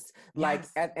ghost. Like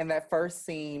Yes. in that first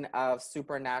scene of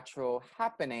supernatural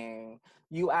happening,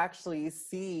 you actually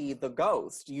see the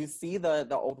ghost. You see the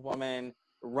old woman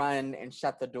run and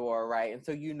shut the door, right? And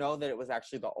so you know that it was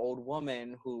actually the old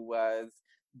woman who was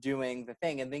doing the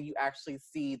thing. And then you actually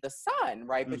see the son,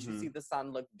 right? But you see the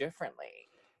son look differently.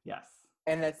 Yes.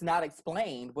 And it's not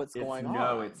explained what's going on.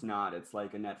 No, it's not. It's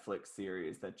like a Netflix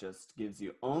series that just gives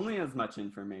you only as much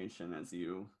information as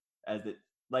it,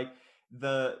 like,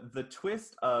 the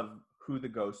twist of who the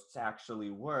ghosts actually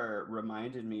were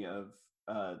reminded me of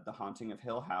The Haunting of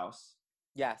Hill House.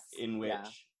 Yes. In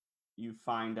which you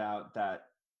find out that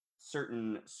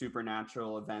certain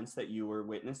supernatural events that you were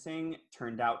witnessing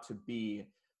turned out to be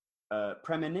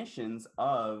premonitions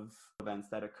of events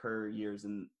that occur years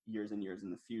and years and years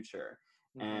in the future.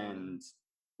 And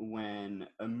when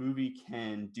a movie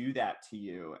can do that to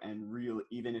you, and really,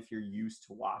 even if you're used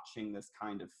to watching this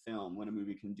kind of film, when a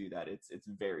movie can do that, it's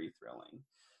very thrilling.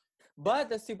 But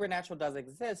the supernatural does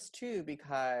exist too,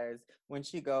 because when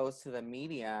she goes to the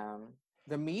medium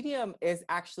is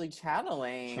actually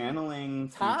channeling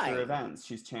future time. events.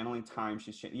 She's channeling time.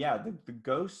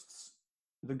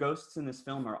 The ghosts in this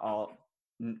film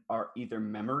are either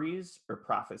memories or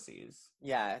prophecies.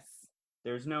 Yes.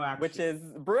 There's no actual, which is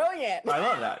brilliant. I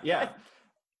love that. Yeah.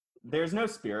 There's no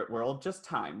spirit world, just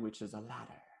time, which is a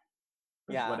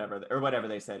ladder. Whatever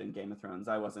they said in Game of Thrones.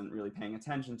 I wasn't really paying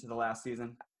attention to the last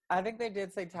season. I think they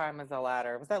did say time is a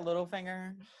ladder. Was that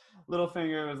Littlefinger?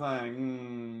 Littlefinger was like,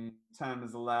 time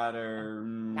is a ladder.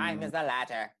 Time is a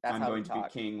ladder. That's I'm how going we to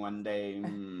talk. be king one day.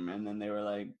 And then they were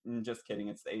like, just kidding.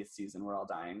 It's the 8th season. We're all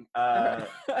dying.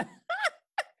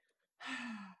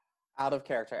 Out of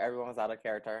character. Everyone was out of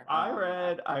character. I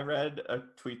read a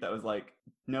tweet that was like,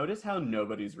 notice how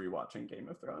nobody's rewatching Game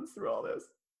of Thrones through all this.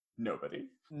 Nobody.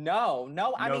 No.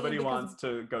 Nobody wants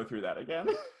to go through that again.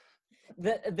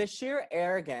 The sheer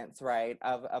arrogance, right,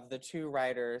 of the two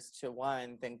writers to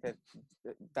one think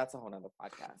that's a whole nother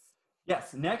podcast.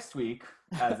 Yes, next week,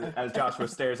 as Joshua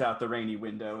stares out the rainy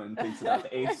window and thinks about the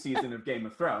 8th season of Game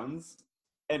of Thrones,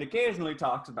 and occasionally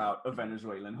talks about a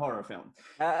Venezuelan horror film.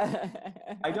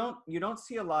 You don't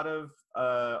see a lot of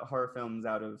horror films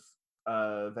out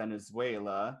of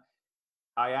Venezuela.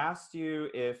 I asked you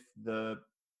if the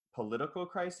political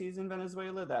crises in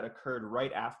Venezuela that occurred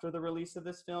right after the release of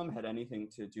this film had anything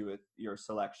to do with your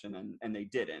selection, and they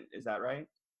didn't. Is that right?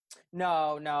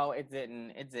 No, it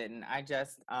didn't. I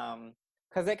just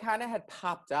because it kind of had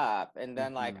popped up, and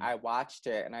then like I watched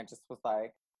it, and I just was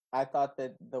like, I thought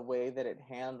that the way that it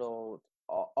handled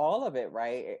all of it,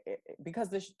 right? Because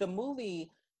the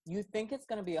movie, you think it's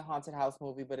going to be a haunted house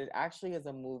movie, but it actually is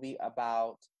a movie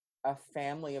about a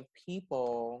family of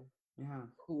people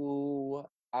who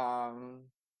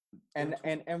and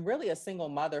really a single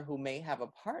mother who may have a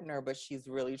partner, but she's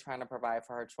really trying to provide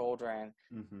for her children,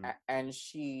 and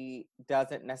she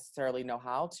doesn't necessarily know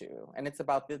how to. And it's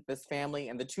about this family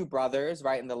and the two brothers,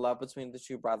 right? And the love between the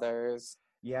two brothers.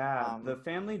 Yeah, the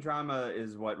family drama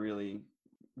is what really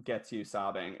gets you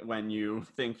sobbing when you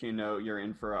think you're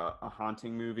in for a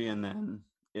haunting movie, and then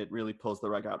it really pulls the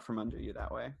rug out from under you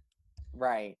that way.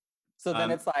 Right. So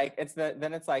then it's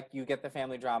like you get the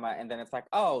family drama, and then it's like,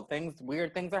 oh,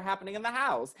 weird things are happening in the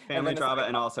house. Family drama,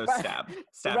 and also stabby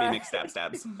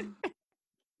stabs.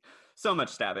 So much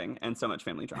stabbing and so much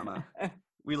family drama.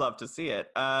 We love to see it.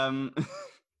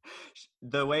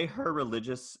 The way her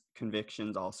religious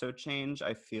convictions also change,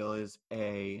 I feel, is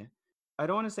I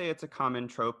don't want to say it's a common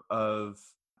trope of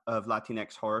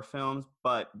Latinx horror films,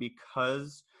 but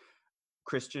because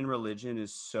Christian religion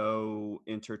is so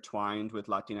intertwined with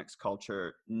Latinx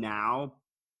culture now,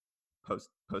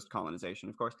 post-colonization,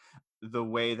 of course, the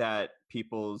way that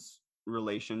people's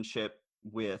relationship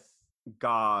with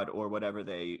God or whatever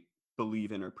they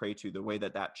believe in or pray to, the way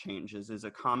that changes is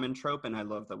a common trope. And I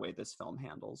love the way this film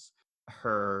handles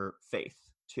her faith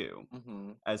too,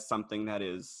 as something that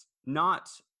is not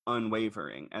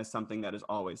unwavering, as something that is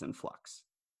always in flux.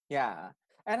 Yeah.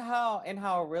 And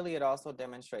how really it also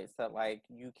demonstrates that like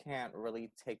you can't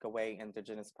really take away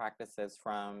indigenous practices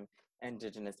from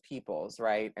indigenous peoples,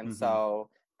 right? And Mm-hmm. so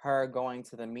her going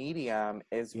to the medium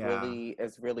is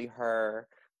really her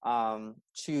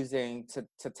choosing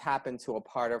to tap into a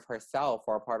part of herself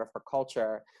or a part of her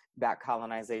culture that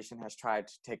colonization has tried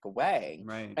to take away.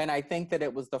 Right. And I think that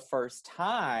it was the first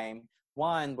time,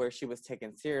 one, where she was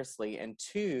taken seriously, and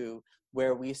two,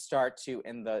 where we start to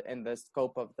in the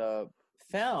scope of the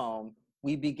film,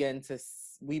 we begin to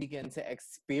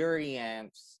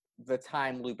experience the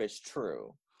time loop as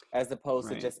true, as opposed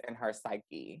to Right. just in her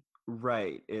psyche.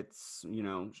 Right. It's,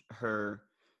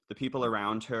 the people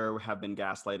around her have been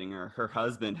gaslighting her. Her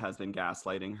husband has been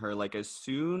gaslighting her. Like, as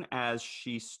soon as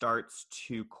she starts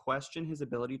to question his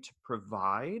ability to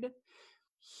provide,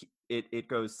 it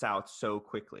goes south so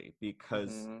quickly,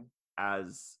 because Mm-hmm.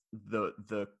 as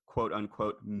the quote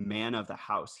unquote man of the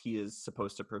house, he is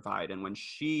supposed to provide. And when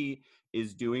she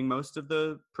is doing most of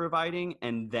the providing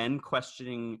and then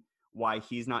questioning why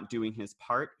he's not doing his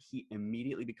part, he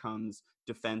immediately becomes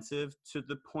defensive to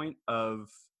the point of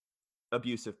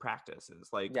abusive practices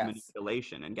like Yes.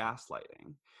 manipulation and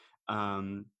gaslighting.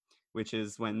 Which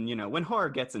is when horror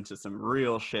gets into some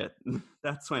real shit.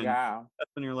 that's when Yeah.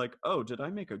 that's when you're like, oh, did I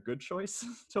make a good choice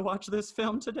to watch this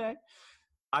film today?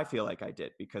 I feel like I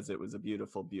did, because it was a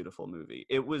beautiful, beautiful movie.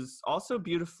 It was also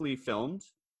beautifully filmed.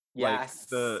 Like, Yes.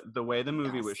 the way the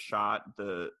movie was Yes. shot,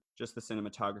 just the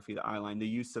cinematography, the eyeline, the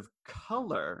use of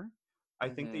color. I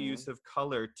think the Mm-hmm. use of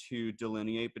color to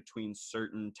delineate between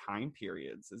certain time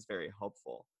periods is very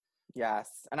helpful.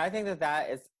 Yes, and I think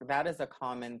that is a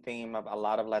common theme of a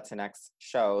lot of Latinx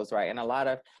shows, right? And a lot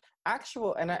of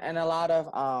and a lot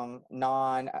of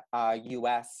non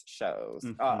US shows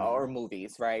Mm-hmm. or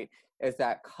movies, right? Is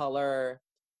that color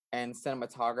and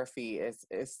cinematography is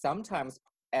sometimes,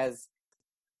 as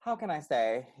how can I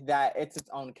say, that it's its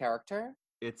own character.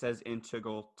 It's as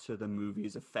integral to the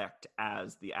movie's effect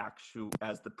as the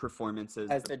performances,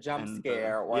 As the jump and the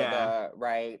scare or yeah. the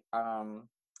right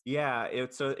Yeah,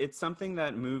 it's something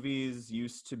that movies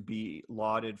used to be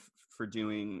lauded for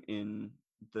doing in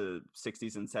the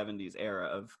 60s and 70s era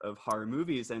of horror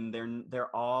movies, and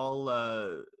they're all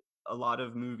a lot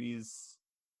of movies,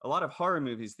 a lot of horror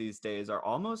movies these days are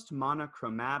almost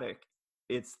monochromatic.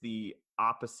 It's the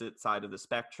opposite side of the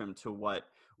spectrum to what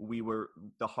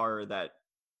the horror that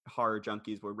horror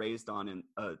junkies were raised on, and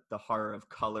the horror of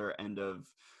color and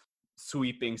of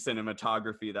sweeping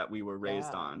cinematography that we were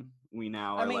raised yeah. on. We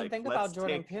now I are mean, like, think about let's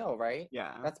Jordan take, Peele, right?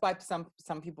 yeah, That's why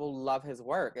some people love his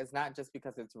work. It's not just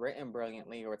because it's written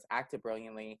brilliantly or it's acted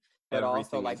brilliantly, but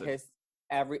also everything like is his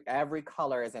every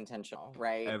color is intentional,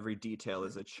 right? every detail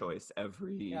is a choice.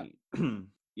 Yep.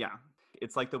 Yeah.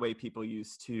 It's like the way people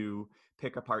used to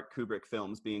pick apart Kubrick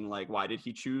films, being like, why did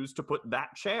he choose to put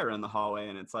that chair in the hallway?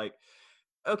 And it's like,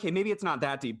 okay, maybe it's not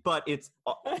that deep, but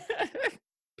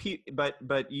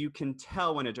but you can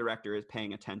tell when a director is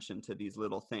paying attention to these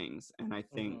little things. And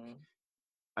hmm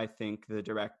I think the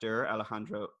director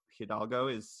Alejandro Hidalgo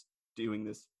is doing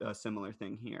this similar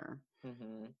thing here.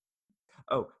 hmm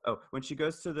When she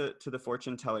goes to the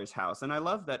fortune teller's house, and I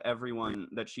love that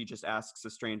she just asks a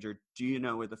stranger, do you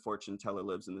know where the fortune teller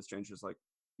lives? And the stranger's like,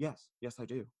 yes, I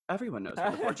do. Everyone knows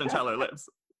where the fortune teller lives.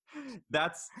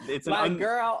 Like,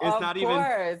 girl, It's of not even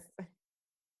course.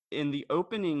 in the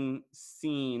opening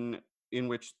scene in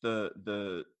which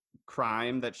the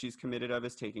crime that she's committed of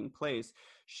is taking place.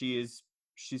 She's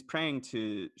praying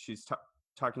she's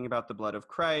talking about the blood of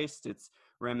Christ. It's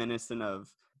reminiscent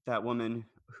of that woman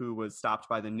who was stopped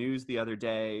by the news the other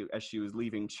day as she was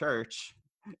leaving church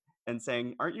and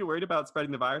saying, aren't you worried about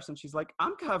spreading the virus? And she's like,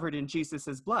 I'm covered in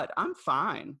Jesus's blood, I'm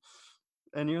fine.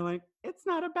 And you're like, it's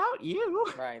not about you.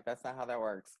 Right, that's not how that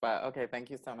works. But okay, thank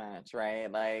you so much, right?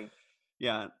 Like,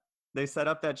 Yeah, they set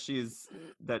up that she's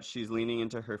leaning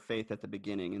into her faith at the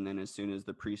beginning, and then as soon as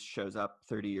the priest shows up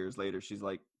 30 years later, she's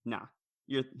like, nah,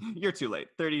 you're too late.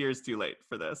 30 years too late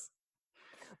for this.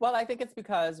 well, I think it's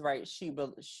because, right,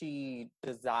 she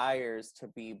desires to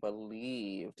be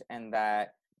believed, and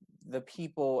that the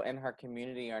people in her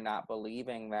community are not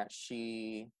believing that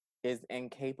she is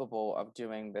incapable of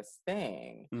doing this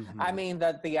thing. I Mm-hmm. mean,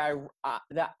 that the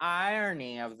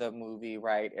irony of the movie,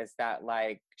 right, is that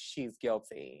like she's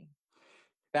guilty.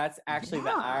 That's actually the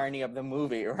Yeah, irony of the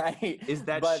movie, right? is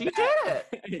that But she that, did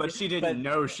it, but she didn't but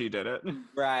know she did it.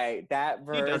 right, that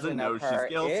She doesn't version of know she's her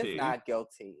is guilty. not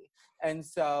guilty. And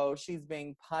so she's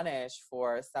being punished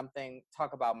for something.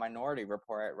 Talk about Minority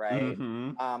Report, right?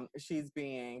 Mm-hmm. She's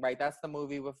being, right, that's the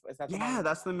movie with, is that the Yeah, one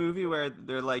that's the movie where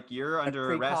they're like, you're with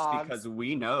under arrest precogs? because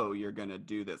we know you're gonna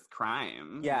do this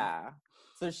crime. Yeah.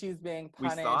 So she's being We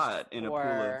punished saw it in a pool of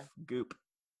for goop.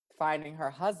 finding her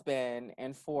husband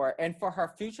and for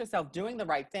her future self doing the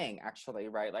right thing, actually,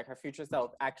 right? Like her future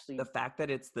self actually. The fact that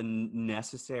it's the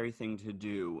necessary thing to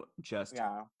do just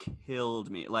killed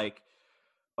me. Like,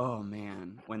 oh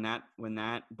man, when that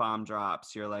bomb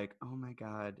drops, you're like, oh my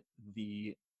God,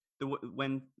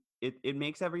 when it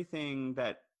makes everything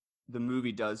that the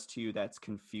movie does to you that's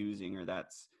confusing or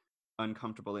that's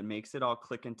uncomfortable, it makes it all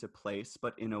click into place,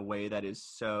 but in a way that is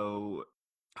so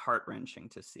heart-wrenching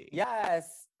to see.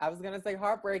 Yes, I was gonna say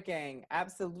heartbreaking,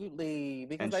 absolutely,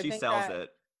 because and I she think sells that it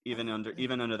even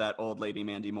under that old lady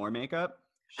Mandy Moore makeup.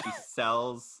 She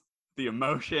sells the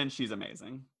emotion. She's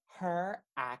amazing. Her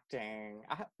acting,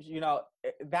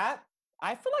 that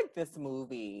I feel like this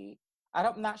movie.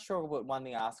 I'm not sure what won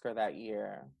the Oscar that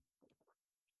year.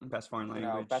 Best foreign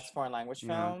language. Best foreign language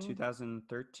film.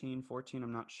 2013, 14.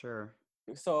 I'm not sure.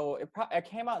 So it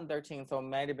came out in 13, so it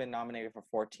might have been nominated for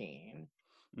 14.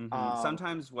 Mm-hmm.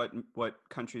 Sometimes what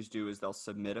countries do is they'll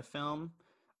submit a film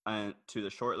to the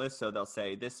shortlist. So they'll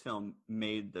say this film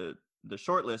made the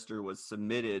shortlist or was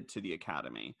submitted to the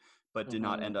Academy, but did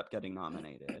not end up getting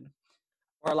nominated.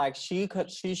 Or like she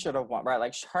should have won, right?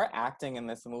 Like her acting in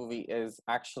this movie is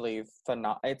actually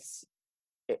phenomenal.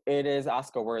 It is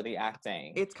Oscar-worthy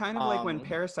acting. It's kind of like when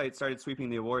Parasite started sweeping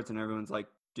the awards and everyone's like,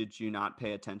 did you not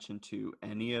pay attention to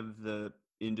any of the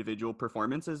individual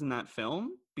performances in that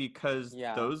film? Because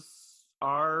those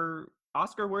are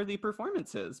Oscar-worthy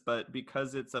performances. But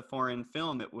because it's a foreign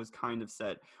film, it was kind of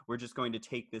said, we're just going to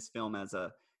take this film as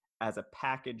a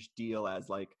package deal, as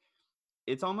like,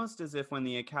 it's almost as if when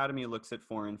the Academy looks at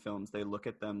foreign films, they look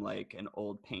at them like an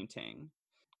old painting.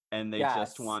 And they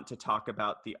just want to talk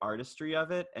about the artistry of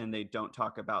it, and they don't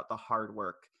talk about the hard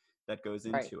work that goes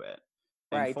into it.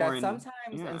 And right. That sometimes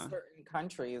in certain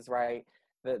countries, right,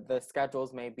 the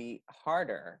schedules may be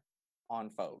harder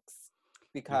on folks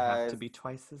because you have to be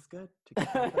twice as good to get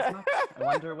half as much.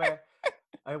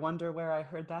 I wonder where I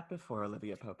heard that before,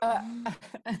 Olivia Pope.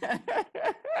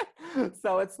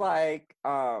 So it's like,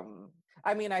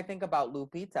 I mean, I think about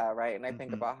Lupita, right? And I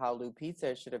think about how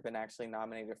Lupita should have been actually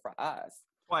nominated for us.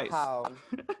 Twice. How?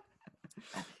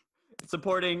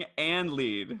 Supporting and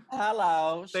lead.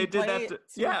 Hello. They did that to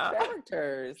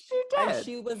characters. She did. And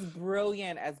she was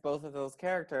brilliant as both of those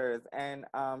characters. And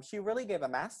she really gave a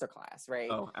masterclass, right?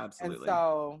 Oh, absolutely. And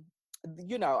so,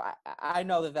 I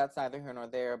know that that's neither here nor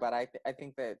there, but I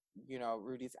think that,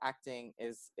 Rudy's acting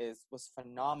was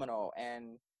phenomenal.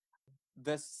 And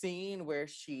the scene where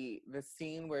she's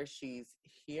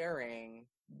hearing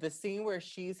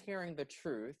the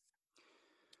truth,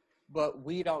 but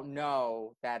we don't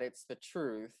know that it's the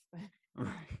truth.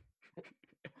 Right.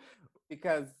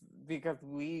 because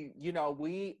we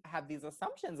have these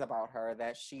assumptions about her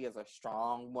that she is a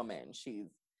strong woman.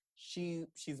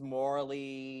 She's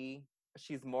morally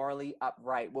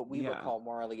upright, what we would call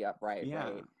morally upright,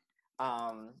 right?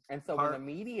 And so when the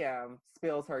medium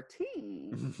spills her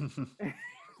tea,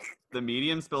 the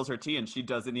medium spills her tea and she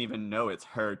doesn't even know it's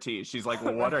her tea. She's like,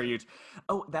 what are you?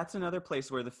 Oh, that's another place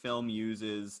where the film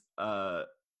uses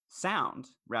sound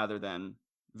rather than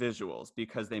visuals,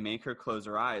 because they make her close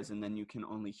her eyes and then you can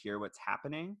only hear what's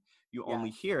happening. You only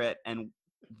hear it. And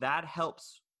that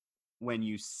helps when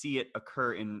you see it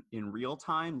occur in real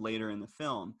time later in the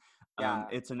film.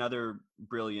 It's another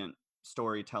brilliant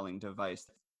storytelling device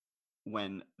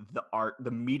when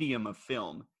the medium of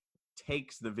film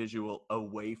takes the visual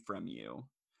away from you,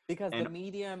 because the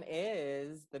medium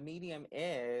is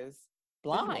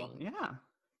blind. Visual.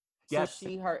 Yeah.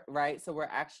 So right. So we're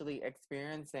actually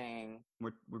experiencing.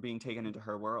 We're being taken into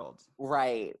her world.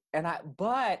 Right.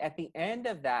 But at the end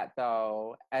of that,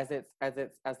 though,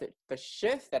 the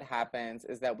shift that happens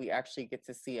is that we actually get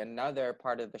to see another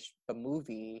part of the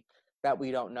movie that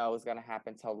we don't know is going to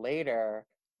happen till later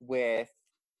with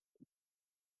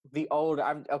the old.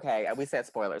 We said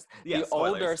spoilers. Yeah,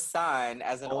 older son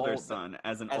as an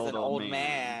old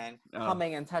man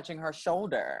coming and touching her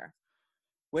shoulder,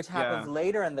 which happens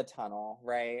later in the tunnel,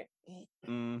 right?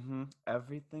 Mm-hmm.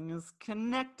 Everything is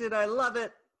connected. I love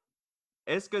it.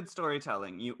 It's good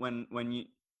storytelling. When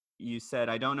you said,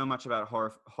 I don't know much about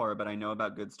horror, but I know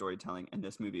about good storytelling, and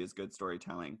this movie is good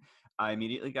storytelling, I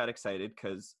immediately got excited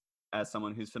because, as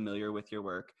someone who's familiar with your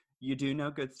work, you do know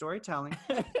good storytelling.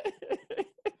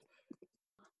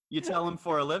 You tell them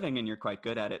for a living and you're quite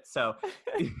good at it. So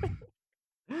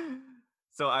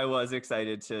I was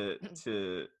excited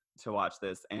to watch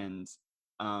this and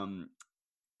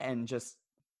just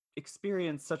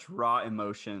experience such raw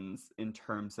emotions in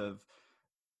terms of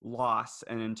loss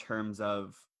and in terms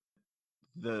of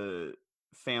the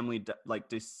like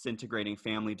disintegrating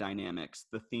family dynamics,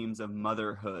 the themes of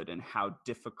motherhood and how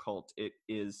difficult it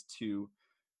is to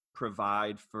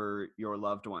provide for your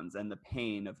loved ones, and the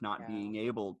pain of not being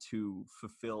able to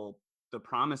fulfill the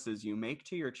promises you make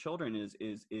to your children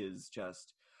is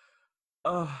just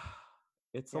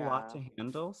it's a lot to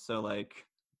handle. So like,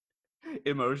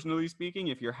 emotionally speaking,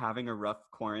 if you're having a rough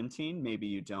quarantine, maybe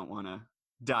you don't want to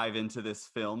dive into this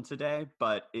film today,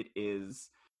 but it's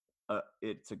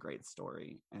a great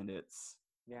story, and it's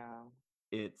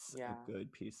a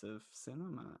good piece of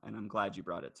cinema, and I'm glad you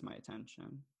brought it to my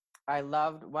attention. I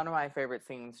loved, one of my favorite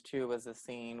scenes too was the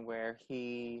scene where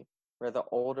the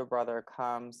older brother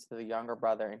comes to the younger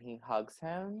brother and he hugs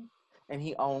him, and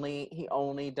he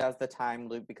only does the time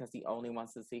loop because he only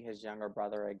wants to see his younger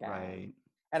brother again. Right.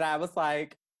 And I was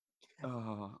like,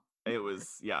 oh, it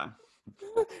was, yeah.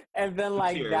 And then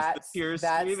like the tears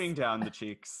streaming down the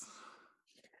cheeks.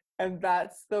 And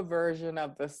that's the version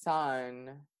of the son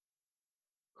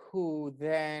who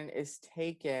then is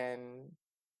taken.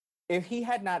 If he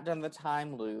had not done the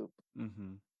time loop,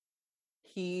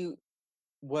 he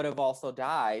would have also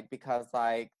died, because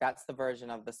like that's the version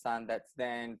of the son that's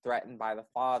then threatened by the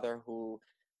father, who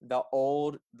the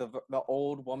old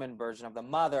woman version of the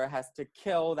mother has to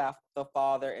kill the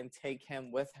father and take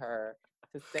him with her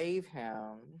to save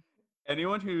him.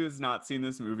 Anyone who has not seen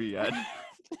this movie yet,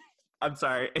 I'm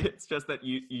sorry, it's just that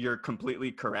you're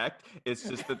completely correct. It's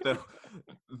just that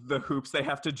the hoops they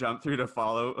have to jump through to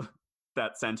follow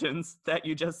that sentence that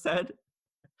you just said.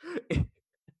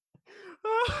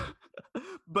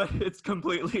 But it's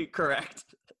completely correct.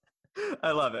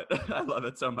 I love it. I love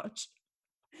it so much.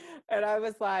 And I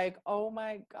was like, oh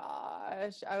my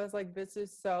gosh. I was like, this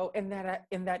is so, in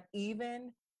that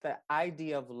even the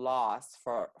idea of loss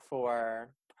for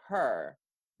her,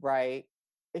 right?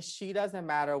 She doesn't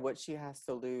matter what she has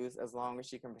to lose as long as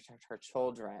she can protect her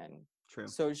children. True.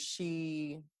 So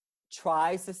she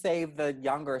tries to save the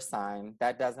younger son.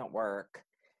 That doesn't work.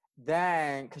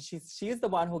 Then, because she's the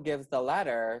one who gives the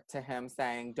letter to him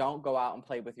saying, don't go out and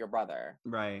play with your brother.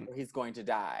 Right. Or he's going to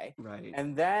die. Right.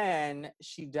 And then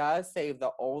she does save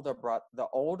the older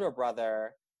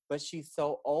brother, but she's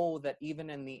so old that even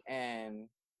in the end,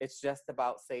 it's just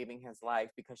about saving his life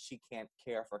because she can't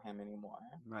care for him anymore.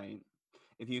 Right.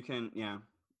 If you can, yeah.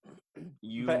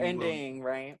 The ending,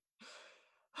 right?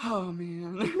 Oh,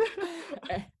 man.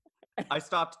 I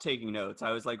stopped taking notes.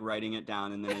 I was like writing it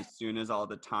down, and then as soon as all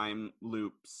the time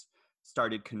loops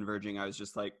started converging, I was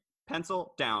just like,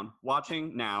 pencil down,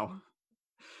 watching now.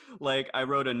 Like, I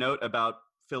wrote a note about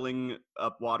filling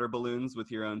up water balloons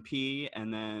with your own pee,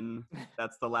 and then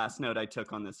that's the last note I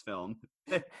took on this film.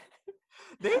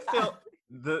 They filled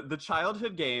the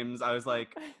childhood games. I was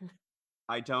like,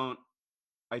 I don't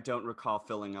recall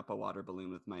filling up a water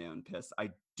balloon with my own piss. I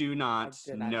do not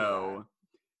know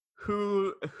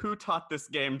who taught this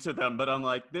game to them, but I'm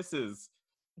like, who's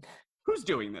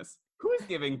doing this? Who is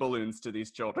giving balloons to these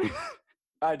children?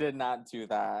 I did not do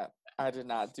that.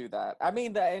 I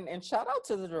mean, and shout out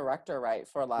to the director, right,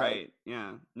 for like, right,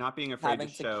 yeah, not being afraid to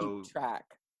show, keep track,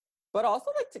 but also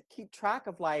like to keep track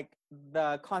of like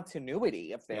the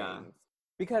continuity of things. Yeah.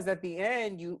 Because at the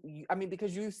end,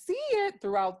 because you see it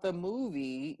throughout the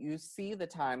movie, you see the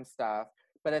time stuff,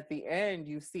 but at the end,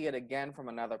 you see it again from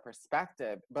another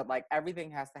perspective. But like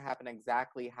everything has to happen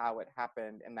exactly how it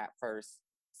happened in that first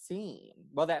scene.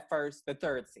 Well, the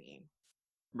third scene.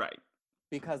 Right.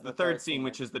 Because the third scene,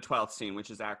 which is the 12th scene, which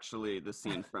is actually the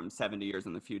scene from 70 years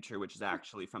in the future, which is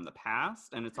actually from the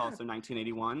past. And it's also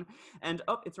 1981. And,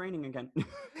 it's raining again.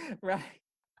 Right.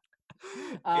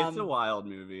 It's a wild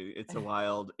movie. It's a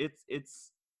wild,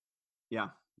 yeah.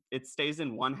 It stays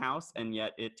in one house, and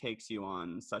yet it takes you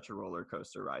on such a roller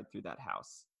coaster ride through that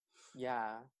house.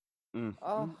 Yeah. And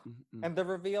the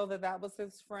reveal that was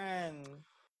his friend.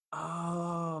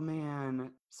 Oh,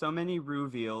 man. So many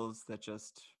reveals that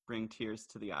just bring tears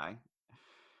to the eye.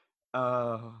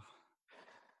 Oh.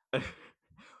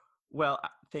 Well,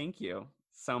 thank you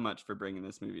so much for bringing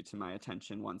this movie to my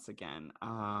attention once again.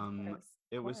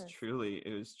 It was truly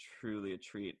a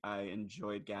treat. I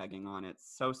enjoyed gagging on it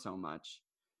so much.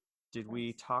 Did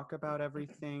we talk about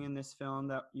everything in this film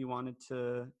that you wanted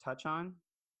to touch on?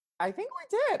 I think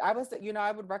we did.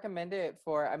 I would recommend it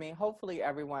hopefully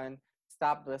everyone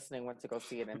stopped listening, went to go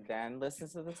see it, and then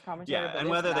listens to this commentary. Yeah, and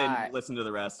whether they listen to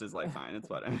the rest is like fine. It's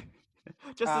whatever.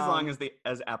 Just as long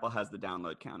as Apple has the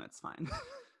download count, it's fine.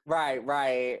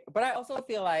 Right. But I also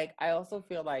feel like,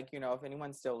 if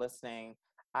anyone's still listening,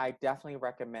 I definitely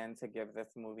recommend to give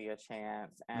this movie a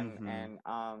chance and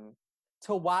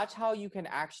to watch how you can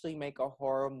actually make a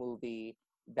horror movie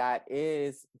that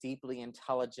is deeply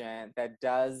intelligent, that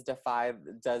does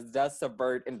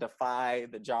subvert and defy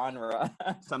the genre.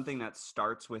 Something that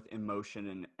starts with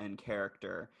emotion and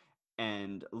character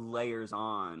and layers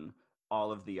on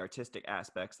all of the artistic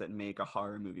aspects that make a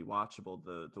horror movie watchable.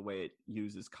 The way it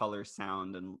uses color,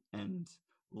 sound, and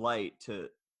light to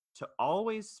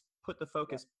always put the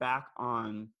focus back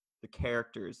on the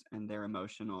characters and their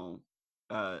emotional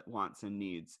wants and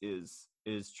needs is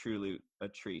truly a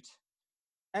treat.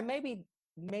 And maybe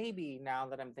now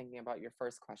that I'm thinking about your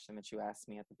first question that you asked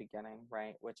me at the beginning,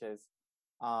 right, which is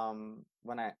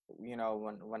when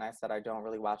I said I don't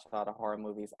really watch a lot of horror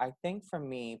movies, I think for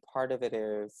me part of it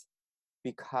is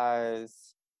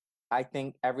because I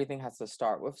think everything has to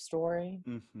start with story.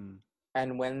 Mm-hmm.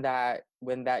 And when that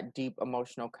deep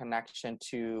emotional connection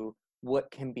to what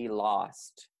can be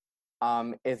lost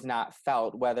is not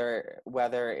felt, whether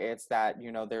it's that,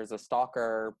 there's a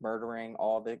stalker murdering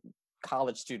all the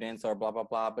college students or blah, blah,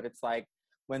 blah. But it's like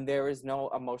when there is no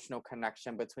emotional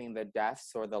connection between the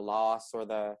deaths or the loss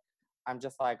or I'm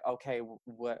just like, okay,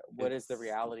 what is the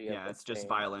reality of this? Yeah, it's just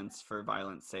violence for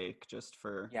violence sake, just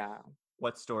for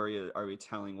what story are we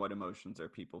telling, what emotions are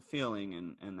people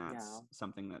feeling, and that's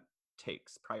something that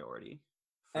takes priority.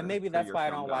 And maybe that's why I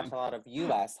don't watch a lot of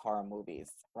U.S. horror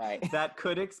movies, right? That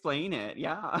could explain it,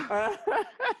 yeah.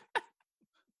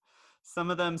 Some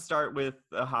of them start with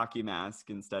a hockey mask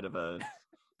instead of a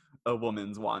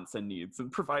woman's wants and needs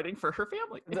and providing for her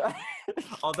family.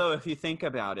 Although if you think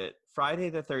about it,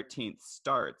 Friday the 13th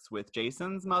starts with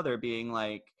Jason's mother being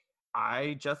like,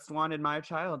 I just wanted my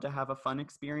child to have a fun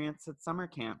experience at summer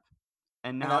camp.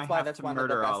 And now I have to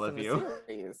murder all of you.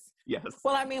 Yes.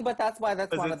 Well, I mean, but that's why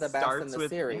that's one of the best in the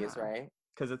series, right?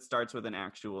 Because it starts with an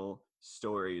actual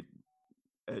story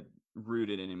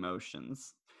rooted in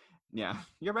emotions. Yeah,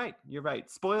 you're right.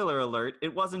 Spoiler alert,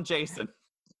 it wasn't Jason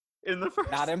in the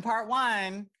first. Not in part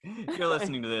 1. You're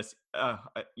listening to this.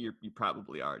 You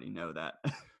probably already know that.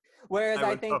 Whereas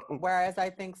I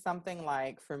think something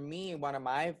like, for me, one of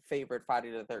my favorite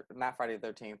not Friday the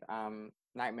 13th,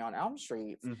 Nightmare on Elm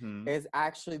Street is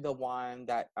actually the one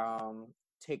that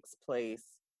takes place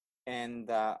in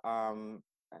the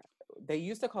they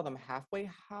used to call them halfway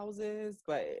houses,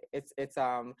 but it's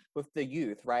with the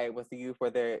youth, right? With the youth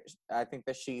where I think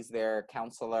that she's their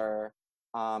counselor.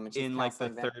 In like the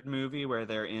third movie where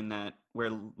they're in that,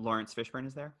 where Lawrence Fishburne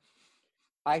is there.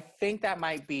 I think that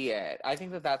might be it. I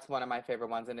think that that's one of my favorite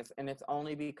ones, and it's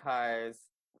only because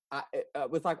it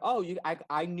was like,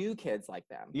 I knew kids like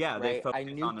them. Yeah, right? They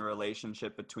focus on the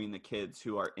relationship between the kids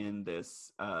who are in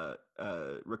this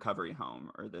recovery home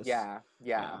or this. Yeah.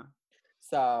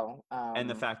 So, and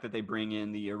the fact that they bring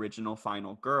in the original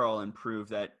final girl and prove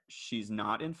that she's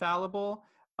not infallible,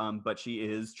 but she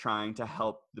is trying to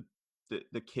help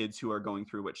the kids who are going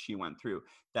through what she went through,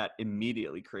 that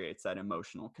immediately creates that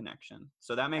emotional connection.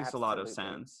 So that makes a lot of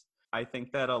sense. I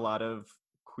think that a lot of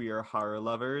queer horror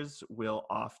lovers will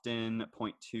often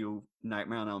point to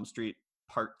Nightmare on Elm Street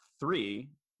Part 3,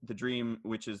 The Dream,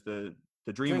 which is the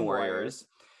Dream Warriors,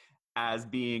 as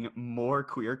being more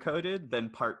queer-coded than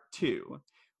Part 2,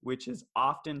 which is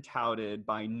often touted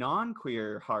by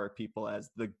non-queer horror people as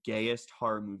the gayest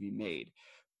horror movie made.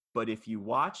 But if you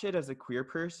watch it as a queer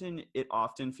person, it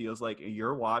often feels like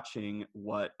you're watching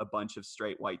what a bunch of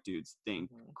straight white dudes think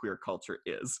queer culture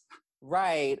is.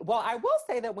 Right. Well, I will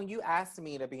say that when you asked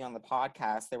me to be on the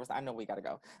podcast, I know we got to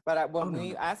go, but when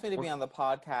you asked me to be on the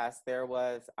podcast, there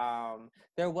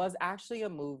was actually a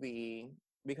movie,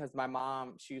 because my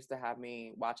mom, she used to have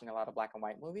me watching a lot of black and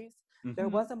white movies. There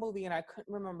was a movie, and I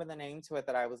couldn't remember the name to it,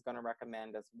 that I was going to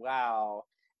recommend as well.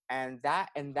 And that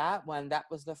one, that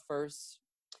was the first,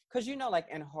 because like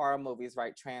in horror movies,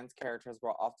 right, trans characters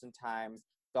were oftentimes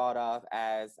thought of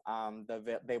as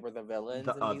they were the villains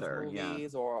in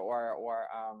these movies,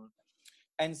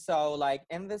 and so like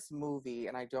in this movie,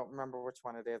 and I don't remember which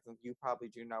one it is, and you probably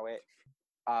do know it.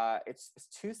 It's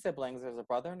two siblings. There's a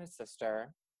brother and a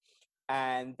sister,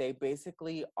 and they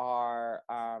basically are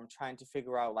trying to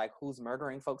figure out like who's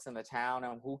murdering folks in the town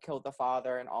and who killed the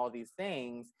father and all these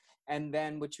things. And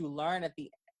then what you learn at the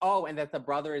and that the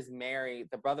brother is married.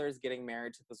 The brother is getting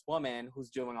married to this woman who's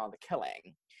doing all the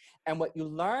killing. And what you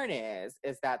learn is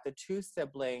that the two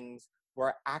siblings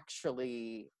were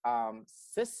actually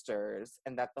sisters,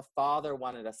 and that the father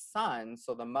wanted a son.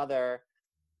 So the mother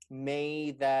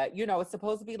made that, it's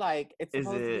supposed to be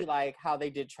like how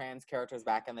they did trans characters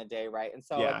back in the day, right? And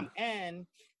so at the end,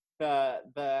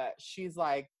 she's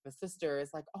like, the sister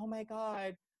is like, oh my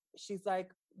God. She's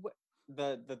like,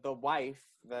 the wife,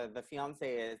 the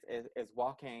fiance is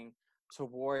walking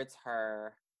towards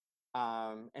her,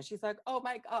 and she's like, oh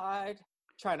my God,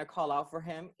 trying to call out for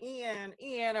him,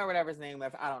 Ian, or whatever his name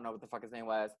was. I don't know what the fuck his name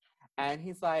was. And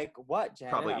he's like, "What,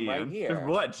 Janet? Probably I'm Ian. right here."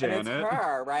 What, Janet? And it's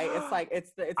her, right? It's like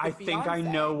it's the I fiance. think I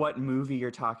know what movie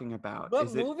you're talking about.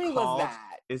 What movie was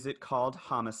that? Is it called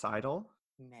Homicidal?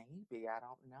 Maybe, I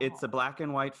don't know. It's a black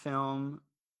and white film.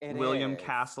 William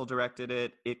Castle directed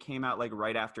it. It came out like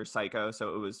right after Psycho,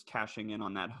 so it was cashing in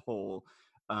on that whole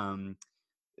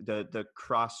the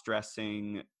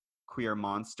cross-dressing queer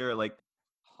monster, like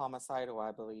Homicidal,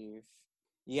 I believe.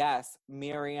 Yes,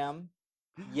 Miriam.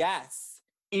 Yes.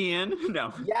 Ian.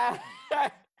 No. Yeah.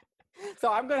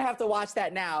 So I'm gonna have to watch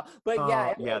that now. But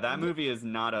that movie is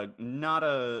not a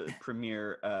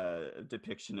premier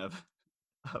depiction of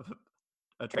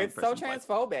a trans person. It's so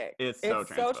transphobic. It's so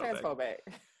transphobic.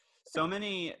 So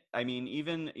many, I mean,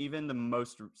 even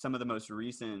some of the most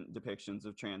recent depictions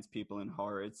of trans people in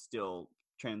horror, it's still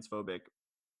transphobic.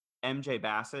 MJ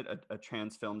Bassett, a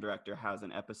trans film director, has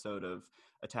an episode of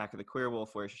Attack of the Queer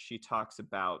Wolf where she talks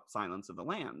about Silence of the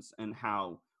Lambs and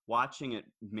how watching it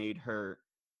made her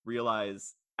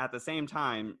realize at the same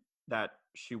time that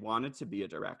she wanted to be a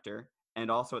director, and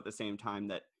also at the same time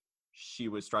that she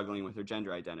was struggling with her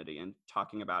gender identity, and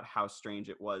talking about how strange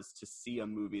it was to see a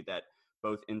movie that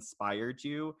both inspired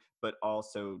you but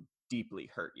also deeply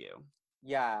hurt you.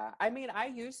 Yeah, I mean, I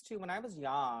used to, when I was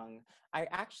young, I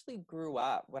actually grew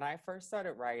up, when I first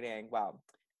started writing, well,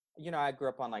 you know, I grew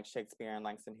up on like Shakespeare and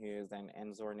Langston Hughes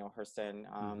and Zora Neale Hurston,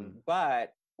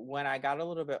 but when I got a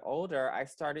little bit older,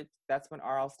 that's when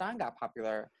R.L. Stine got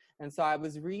popular. And so I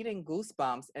was reading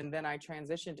Goosebumps, and then I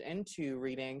transitioned into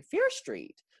reading Fear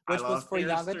Street, which was for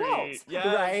young adults,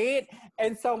 right?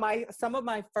 And so some of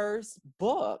my first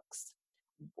books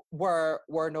were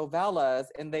novellas,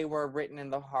 and they were written in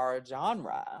the horror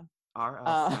genre.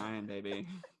 R.L. Stine, baby.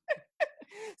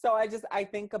 So I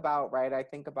think about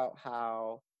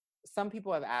how some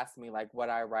people have asked me, like, would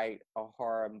I write a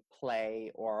horror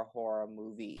play or a horror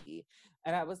movie?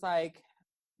 And I was like,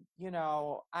 you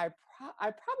know, I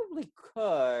probably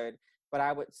could, but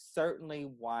I would certainly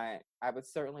want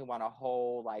a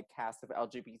whole like cast of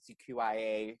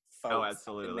LGBTQIA folks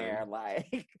in there,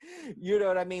 like, you know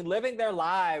what I mean, living their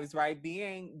lives, right?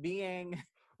 Being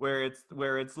where it's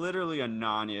literally a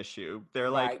non-issue. They're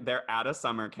like, they're at a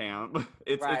summer camp.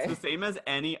 It's the same as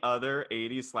any other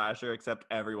 80s slasher, except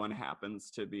everyone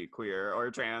happens to be queer or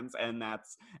trans, and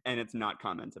it's not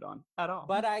commented on at all.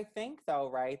 But I think, though,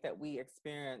 right, that we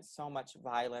experience so much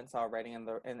violence already in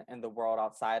the world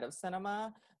outside of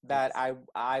cinema that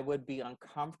I would be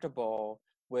uncomfortable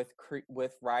with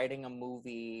writing a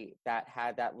movie that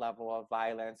had that level of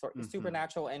violence, or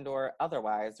supernatural and or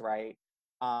otherwise, right?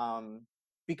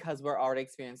 Because we're already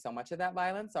experiencing so much of that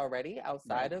violence already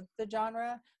outside of the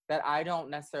genre, that I don't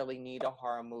necessarily need a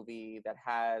horror movie that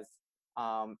has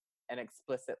an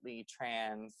explicitly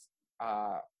trans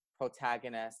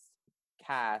protagonist,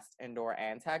 cast, and or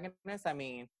antagonist. I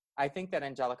mean, I think that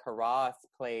Angelica Ross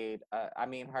played,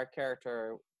 her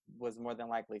character was more than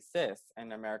likely cis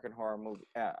in American Horror movie,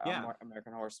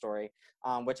 American Horror Story,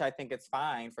 which I think it's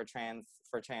fine for trans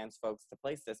folks to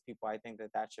play cis people. I think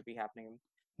that should be happening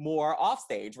more off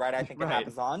stage, right? I think it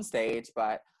happens on stage,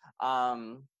 but for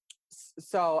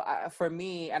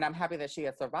me, and I'm happy that she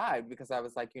had survived, because I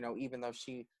was like, you know, even though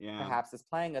she perhaps is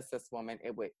playing a cis woman,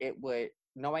 it would,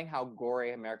 knowing how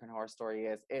gory American Horror Story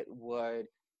is, it would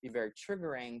be very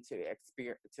triggering to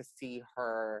see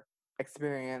her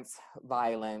experience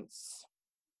violence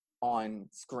on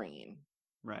screen.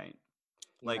 Right.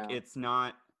 It's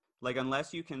not like,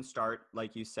 unless you can start,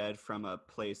 like you said, from a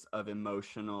place of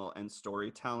emotional and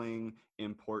storytelling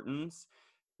importance,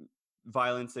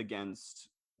 violence against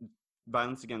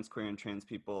queer and trans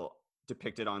people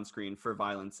depicted on screen for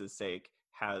violence's sake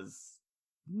has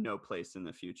no place in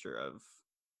the future of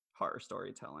horror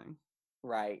storytelling.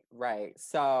 Right.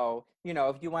 So, you know,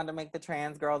 if you wanted to make the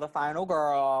trans girl the final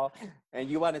girl, and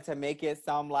you wanted to make it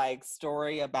some like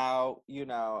story about, you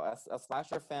know, a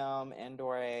slasher film and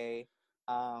or a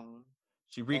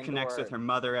she reconnects with her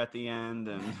mother at the end,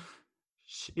 and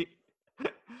she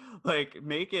like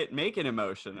make it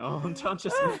emotional. Don't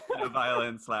just make it a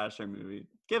violent slasher movie.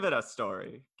 Give it a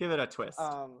story. Give it a twist.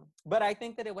 But I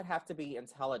think that it would have to be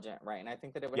intelligent, right? And I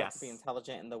think that it would have to be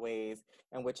intelligent in the ways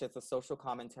in which it's a social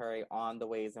commentary on the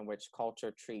ways in which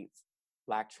culture treats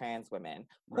Black trans women.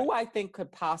 Right. Who I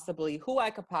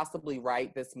could possibly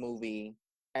write this movie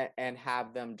and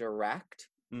have them direct,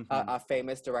 a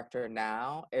famous director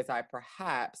now, is I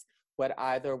perhaps would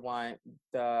either want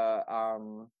the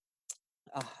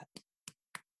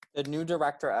new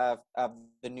director of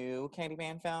the new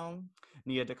Candyman film,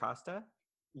 Nia DaCosta.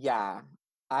 Yeah,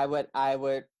 I would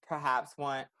perhaps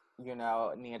want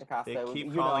Nia DaCosta. They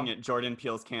keep calling it Jordan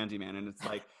Peele's Candyman, and it's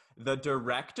like, the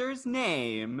director's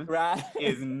name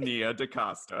is Nia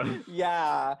DaCosta.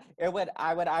 Yeah. I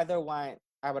would either want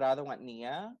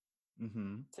Nia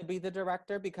to be the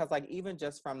director, because like even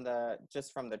just from the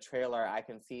trailer, I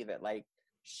can see that like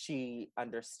she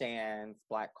understands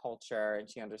Black culture and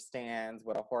she understands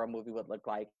what a horror movie would look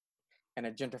like in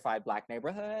a gentrified Black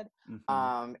neighborhood.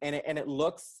 And it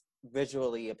looks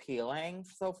visually appealing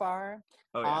so far.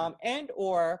 Oh, yeah. And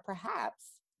or perhaps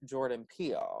Jordan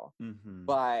Peele.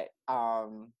 But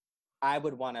I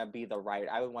would want to be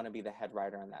I would want to be the head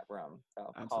writer in that room.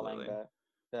 So Absolutely. calling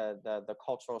the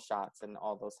cultural shots and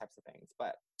all those types of things.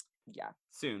 But yeah.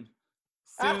 Soon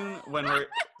when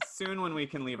we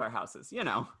can leave our houses,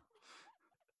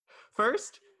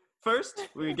 First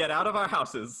we get out of our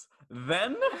houses,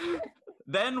 then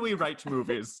we write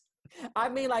movies. I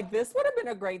mean, like, this would have been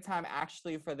a great time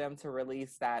actually for them to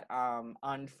release that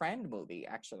Unfriend movie,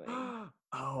 actually. Oh,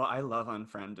 I love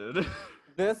Unfriended.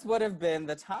 This would have been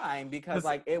the time, because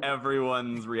like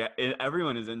everyone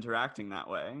is interacting that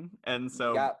way, and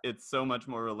so it's so much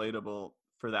more relatable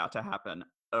for that to happen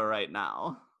right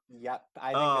now. Yep.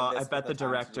 I bet the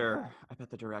director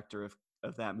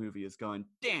of that movie is going,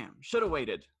 damn, should have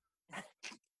waited.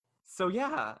 So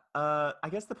yeah, I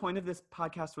guess the point of this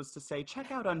podcast was to say, check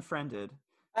out Unfriended.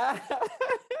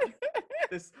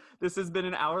 This has been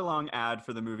an hour-long ad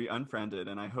for the movie Unfriended,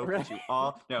 and I hope that you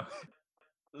all know.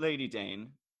 Lady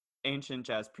Dane, ancient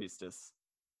jazz priestess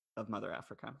of Mother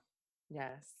Africa.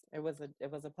 Yes, it was a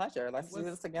pleasure. Let's do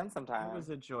this again sometime. It was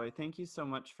a joy. Thank you so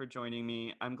much for joining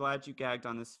me. I'm glad you gagged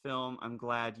on this film. I'm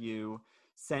glad you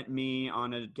sent me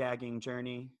on a gagging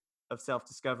journey of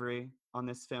self-discovery on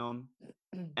this film.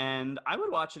 And I would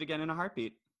watch it again in a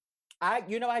heartbeat. I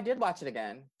did watch it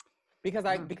again because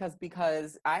the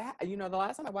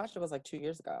last time I watched it was like 2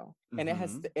 years ago, and it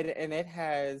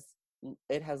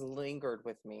has lingered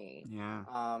with me. Yeah.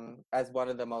 As one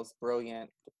of the most brilliant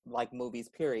like movies,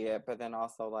 period. But then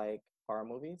also like horror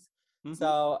movies.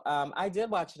 So I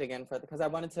did watch it again because I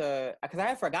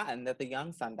had forgotten that the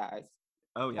young son dies.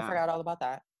 Oh yeah. I forgot all about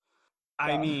that.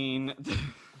 I mean.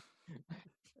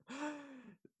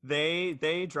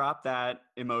 They drop that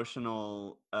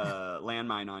emotional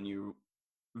landmine on you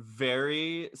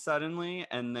very suddenly,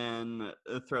 and then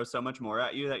throw so much more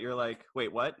at you that you're like,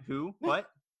 wait, what? Who?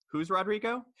 What? Who's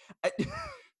Rodrigo? It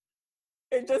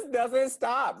just doesn't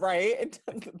stop, right?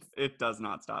 It does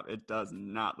not stop. It does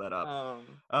not let up.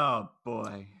 Oh,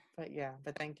 boy. But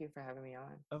thank you for having me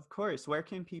on. Of course. Where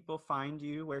can people find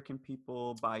you? Where can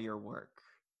people buy your work?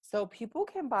 So people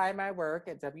can buy my work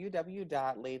at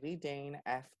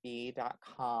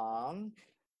www.ladydanefe.com.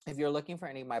 If you're looking for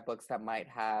any of my books that might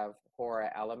have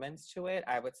horror elements to it,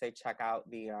 I would say check out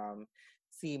the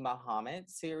See Muhammad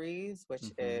series,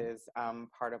 which is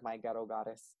part of my Ghetto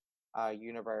Goddess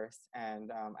universe.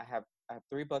 And I have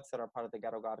 3 books that are part of the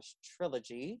Ghetto Goddess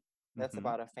trilogy. That's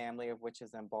about a family of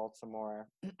witches in Baltimore.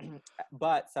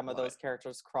 But some of those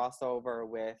characters cross over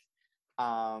with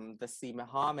the See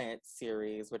Muhammad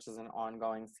series, which is an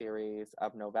ongoing series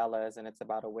of novellas, and it's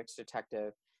about a witch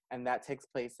detective, and that takes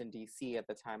place in DC at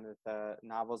the time that the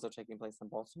novels are taking place in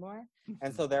Baltimore.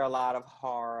 And so there are a lot of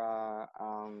horror.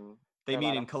 They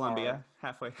meet in Colombia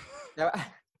halfway.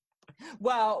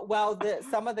 Well,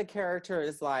 some of the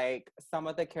characters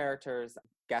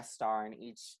guest star in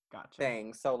each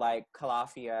thing. So like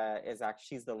Calafia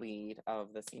she's the lead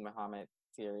of the See Muhammad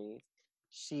series.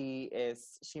 She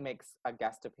makes a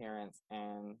guest appearance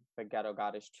in the Ghetto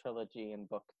Goddess trilogy in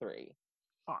book 3.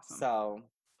 Awesome. So,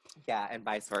 yeah, and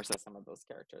vice versa, some of those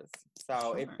characters.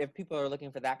 So if people are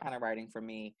looking for that kind of writing from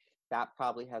me, that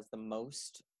probably has the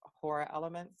most horror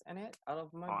elements in it out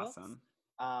of my books.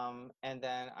 And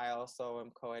then I also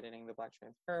am co-editing the Black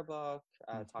Trans Prayer book,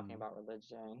 talking about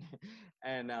religion,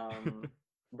 and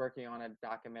working on a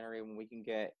documentary when we can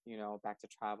get, back to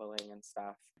traveling and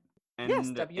stuff. And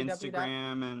yes,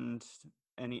 Instagram and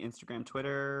any Instagram,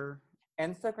 Twitter?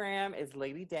 Instagram is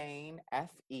Lady Dane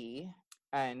FE,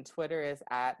 and Twitter is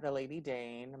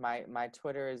 @TheLadyDane. My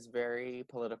Twitter is very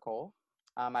political.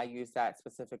 I use that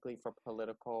specifically for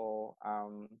political.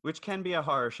 Which can be a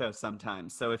horror show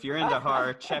sometimes. So if you're into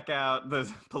horror, check out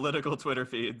the political Twitter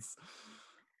feeds.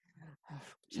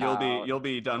 You'll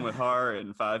be done with horror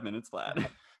in 5 minutes flat.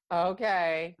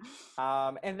 Okay.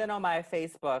 And then on my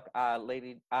Facebook,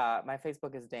 my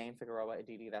Facebook is Dane Figueroa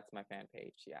Edidi. That's my fan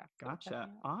page. Yeah. Gotcha.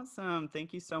 Awesome.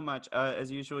 Thank you so much.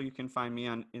 As usual, you can find me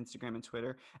on Instagram and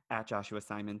Twitter at Joshua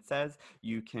Simon Says.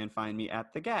 You can find me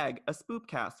at The Gag, a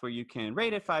spoopcast where you can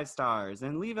rate it 5 stars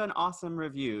and leave an awesome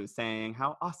review saying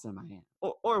how awesome I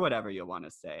am, or whatever you want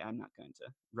to say. I'm not going to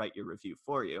write your review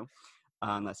for you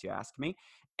unless you ask me.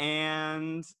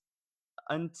 And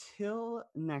until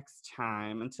next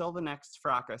time, until the next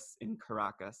fracas in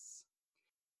Caracas.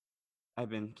 I've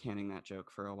been canning that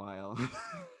joke for a while.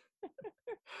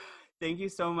 Thank you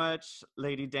so much,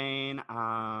 Lady Dane.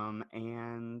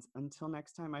 And until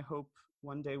next time, I hope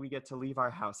one day we get to leave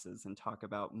our houses and talk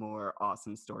about more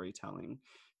awesome storytelling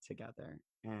together.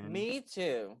 And me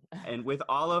too. And with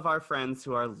all of our friends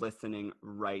who are listening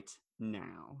right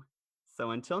now.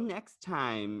 So until next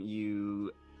time,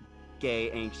 you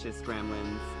gay, anxious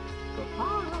gremlins,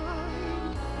 goodbye.